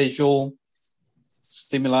like the visual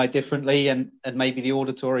stimuli differently, and maybe the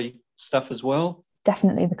auditory stuff as well.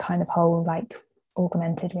 Definitely the kind of whole like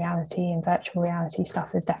augmented reality and virtual reality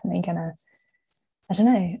stuff is definitely gonna, I don't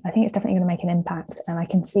know, I think it's definitely going to make an impact, and I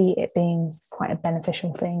can see it being quite a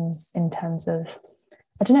beneficial thing in terms of,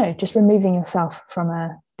 I don't know, just removing yourself from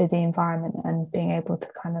a busy environment and being able to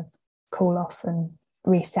kind of cool off and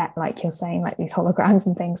reset, like you're saying, like these holograms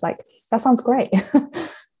and things. Like, that sounds great.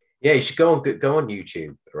 Yeah, you should go on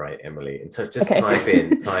YouTube, right, Emily, and so just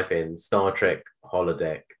type in Star Trek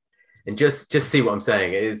holodeck, and just see what I'm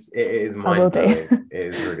saying. It is mind blowing. It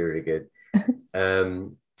is really good.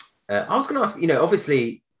 I was going to ask, you know,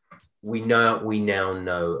 obviously we now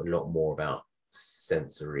know a lot more about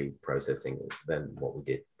sensory processing than what we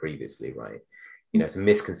did previously, right? You know, it's a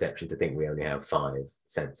misconception to think we only have 5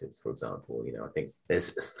 senses, for example. You know, I think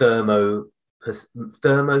there's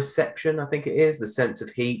thermoception, I think it is, the sense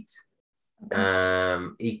of heat,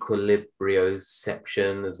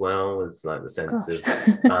 equilibrioception as well as like the sense of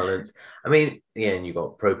balance. I mean, yeah, and you've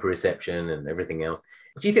got proprioception and everything else.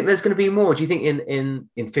 Do you think there's going to be more? Do you think in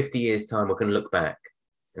 50 years' time we're going to look back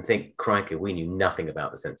and think, crikey, we knew nothing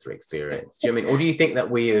about the sensory experience? Do you know what I mean? Or do you think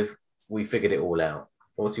that we figured it all out?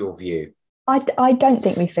 What's your view? I don't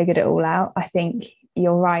think we figured it all out. I think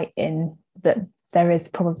you're right in that there is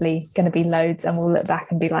probably going to be loads, and we'll look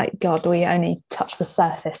back and be like, God, we only touched the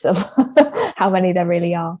surface of how many there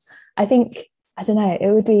really are. I think, I don't know,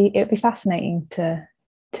 it would be fascinating to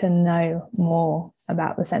know more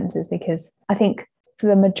about the senses, because I think for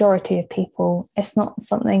the majority of people, it's not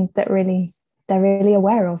something that they're really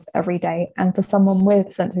aware of every day. And for someone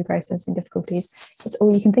with sensory processing difficulties, it's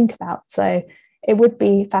all you can think about. So it would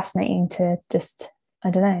be fascinating to just, I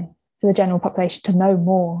don't know, for the general population to know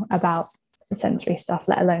more about the sensory stuff,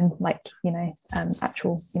 let alone like, you know,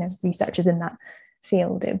 actual, you know, researchers in that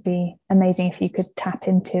field. It would be amazing if you could tap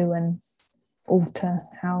into and alter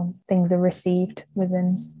how things are received within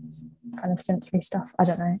kind of sensory stuff. I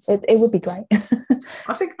don't know. It would be great.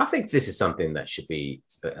 I think this is something that should be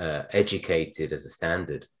educated as a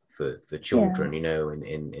standard for children, you know,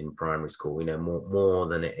 in primary school, you know, more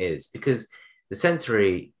than it is, because the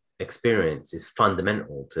sensory experience is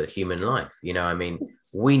fundamental to human life. You know, I mean,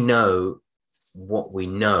 we know what we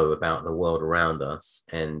know about the world around us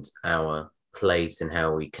and our place and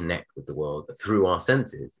how we connect with the world through our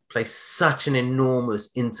senses play such an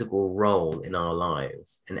enormous integral role in our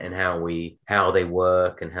lives, and how they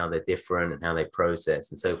work and how they're different and how they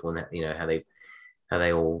process and so forth, and, you know, how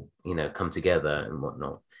they all, you know, come together and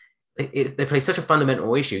whatnot. They play such a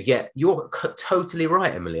fundamental issue. Yet you're totally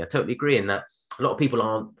right, Emily. I totally agree in that a lot of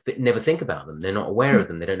people never think about them. They're not aware of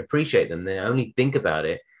them. They don't appreciate them. They only think about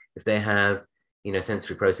it if they have, you know,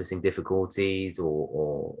 sensory processing difficulties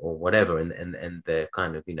or whatever, and they're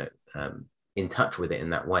kind of, you know, in touch with it in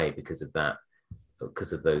that way because of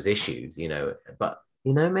those issues, you know. But,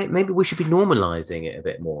 you know, maybe we should be normalizing it a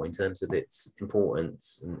bit more in terms of its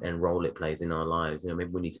importance and role it plays in our lives. You know,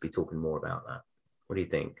 maybe we need to be talking more about that. What do you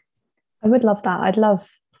think? I would love that. I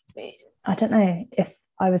don't know, if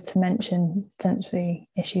I was to mention sensory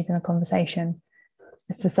issues in a conversation,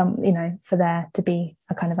 for some, you know, for there to be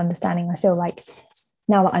a kind of understanding. I feel like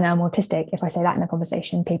now that I know I'm autistic, if I say that in a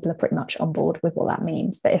conversation, people are pretty much on board with what that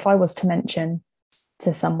means. But if I was to mention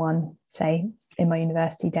to someone, say in my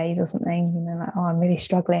university days or something, you know, like, oh, I'm really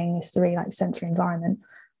struggling, it's a really like sensory environment,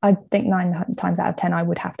 I think 9 times out of 10 I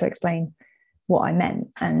would have to explain what I meant.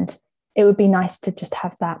 And it would be nice to just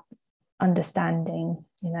have that understanding,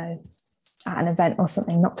 you know, at an event or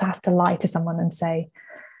something, not to have to lie to someone and say,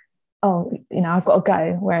 oh, you know, I've got to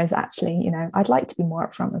go. Whereas actually, you know, I'd like to be more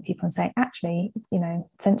upfront with people and say, actually, you know,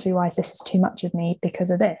 sensory wise, this is too much of me because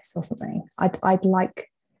of this or something. I'd like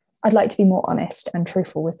to be more honest and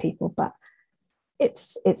truthful with people, but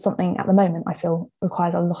it's something at the moment I feel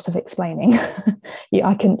requires a lot of explaining.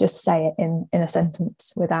 I couldn't just say it in a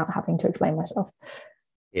sentence without having to explain myself.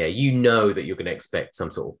 Yeah, you know that you're going to expect some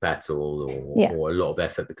sort of battle or a lot of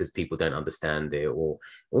effort because people don't understand it, or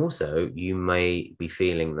also you may be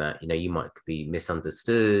feeling that, you know, you might be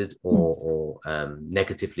misunderstood or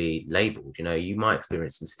negatively labeled. You know, you might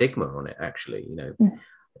experience some stigma on it, actually. You know,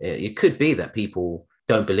 it could be that people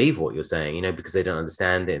don't believe what you're saying, you know, because they don't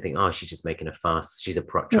understand it and think, oh, she's just making a fuss, she's a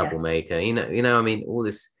troublemaker. You know, I mean, all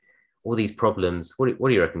these problems. What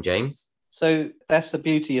do you reckon, James? So that's the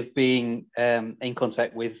beauty of being in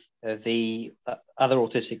contact with the other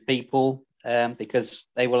autistic people, because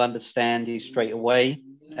they will understand you straight away.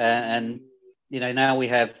 And, you know, now we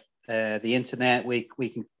have the internet, we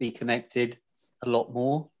can be connected a lot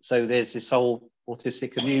more. So there's this whole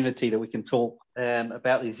autistic community that we can talk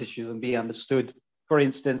about these issues and be understood. For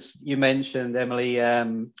instance, you mentioned, Emily,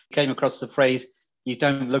 came across the phrase, you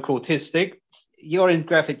don't look autistic. You're in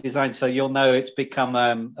graphic design, so you'll know it's become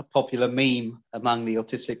a popular meme among the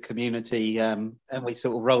autistic community, and we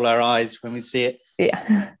sort of roll our eyes when we see it.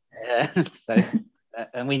 Yeah.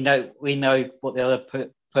 And we know what the other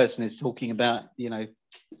person is talking about, you know.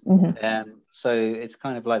 So it's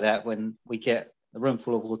kind of like that when we get a room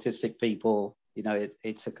full of autistic people. You know,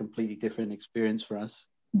 it's a completely different experience for us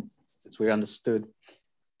as we're understood.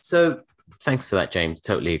 So thanks for that, James.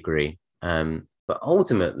 Totally agree. But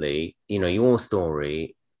ultimately, you know, your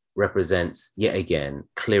story represents, yet again,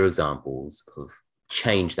 clear examples of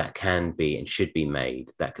change that can be and should be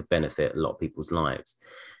made that could benefit a lot of people's lives.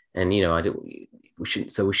 And, you know, we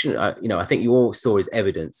shouldn't, you know, I think your story is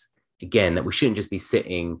evidence, again, that we shouldn't just be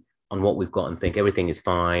sitting on what we've got and think everything is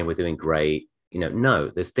fine, we're doing great. You know, no,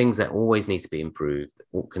 there's things that always need to be improved,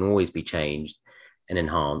 can always be changed and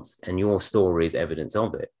enhanced, and your story is evidence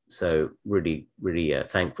of it. So really, really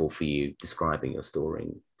thankful for you describing your story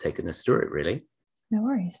and taking us through it, really. No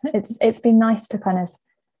worries. It's been nice to kind of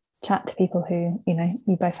chat to people who, you know,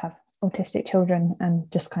 you both have autistic children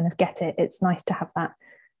and just kind of get it. It's nice to have that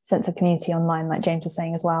sense of community online, like James was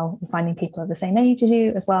saying as well, finding people of the same age as you,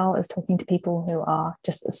 as well as talking to people who are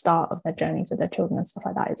just at the start of their journeys with their children and stuff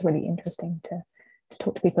like that. It's really interesting to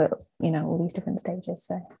talk to people at, you know, all these different stages.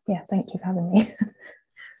 So yeah, thank you for having me.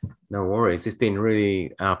 No worries. It's been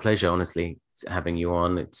really our pleasure, honestly, having you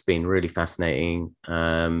on. It's been really fascinating.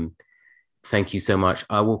 Thank you so much.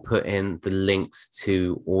 I will put in the links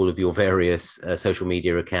to all of your various social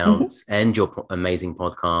media accounts and your amazing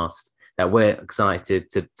podcast that we're excited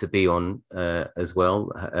to be on as well,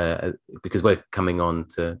 because we're coming on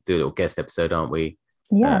to do a little guest episode, aren't we?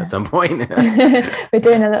 Yeah, at some point. We're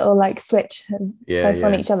doing a little like switch both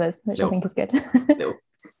on each other's, which little, I think is good. Little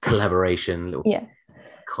collaboration, little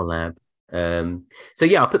collab. So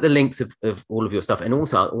yeah, I'll put the links of all of your stuff, and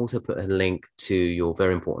also I'll also put a link to your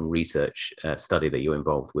very important research study that you're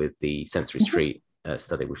involved with, the Sensory Street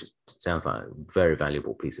study, which sounds like a very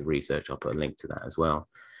valuable piece of research. I'll put a link to that as well.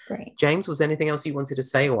 Great. James, was there anything else you wanted to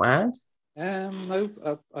say or add? No,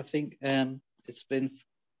 I think it's been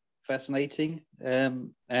fascinating,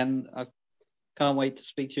 and I can't wait to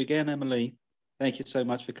speak to you again, Emily. Thank you so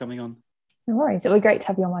much for coming on. No worries. It would be great to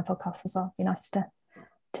have you on my podcast as well. It'd be nice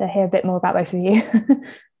to hear a bit more about both of you.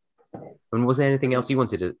 And was there anything else you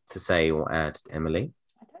wanted to say or add, Emily?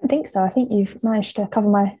 I don't think so. I think you've managed to cover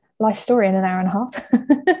my life story in an hour and a half.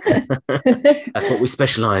 That's what we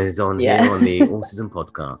specialize on here on the Autism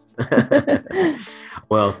Podcast.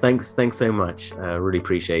 Well, thanks so much. Really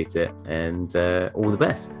appreciate it, and all the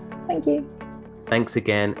best. Thank you. Thanks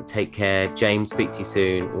again. Take care. James, speak to you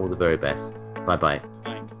soon. All the very best. Bye-bye.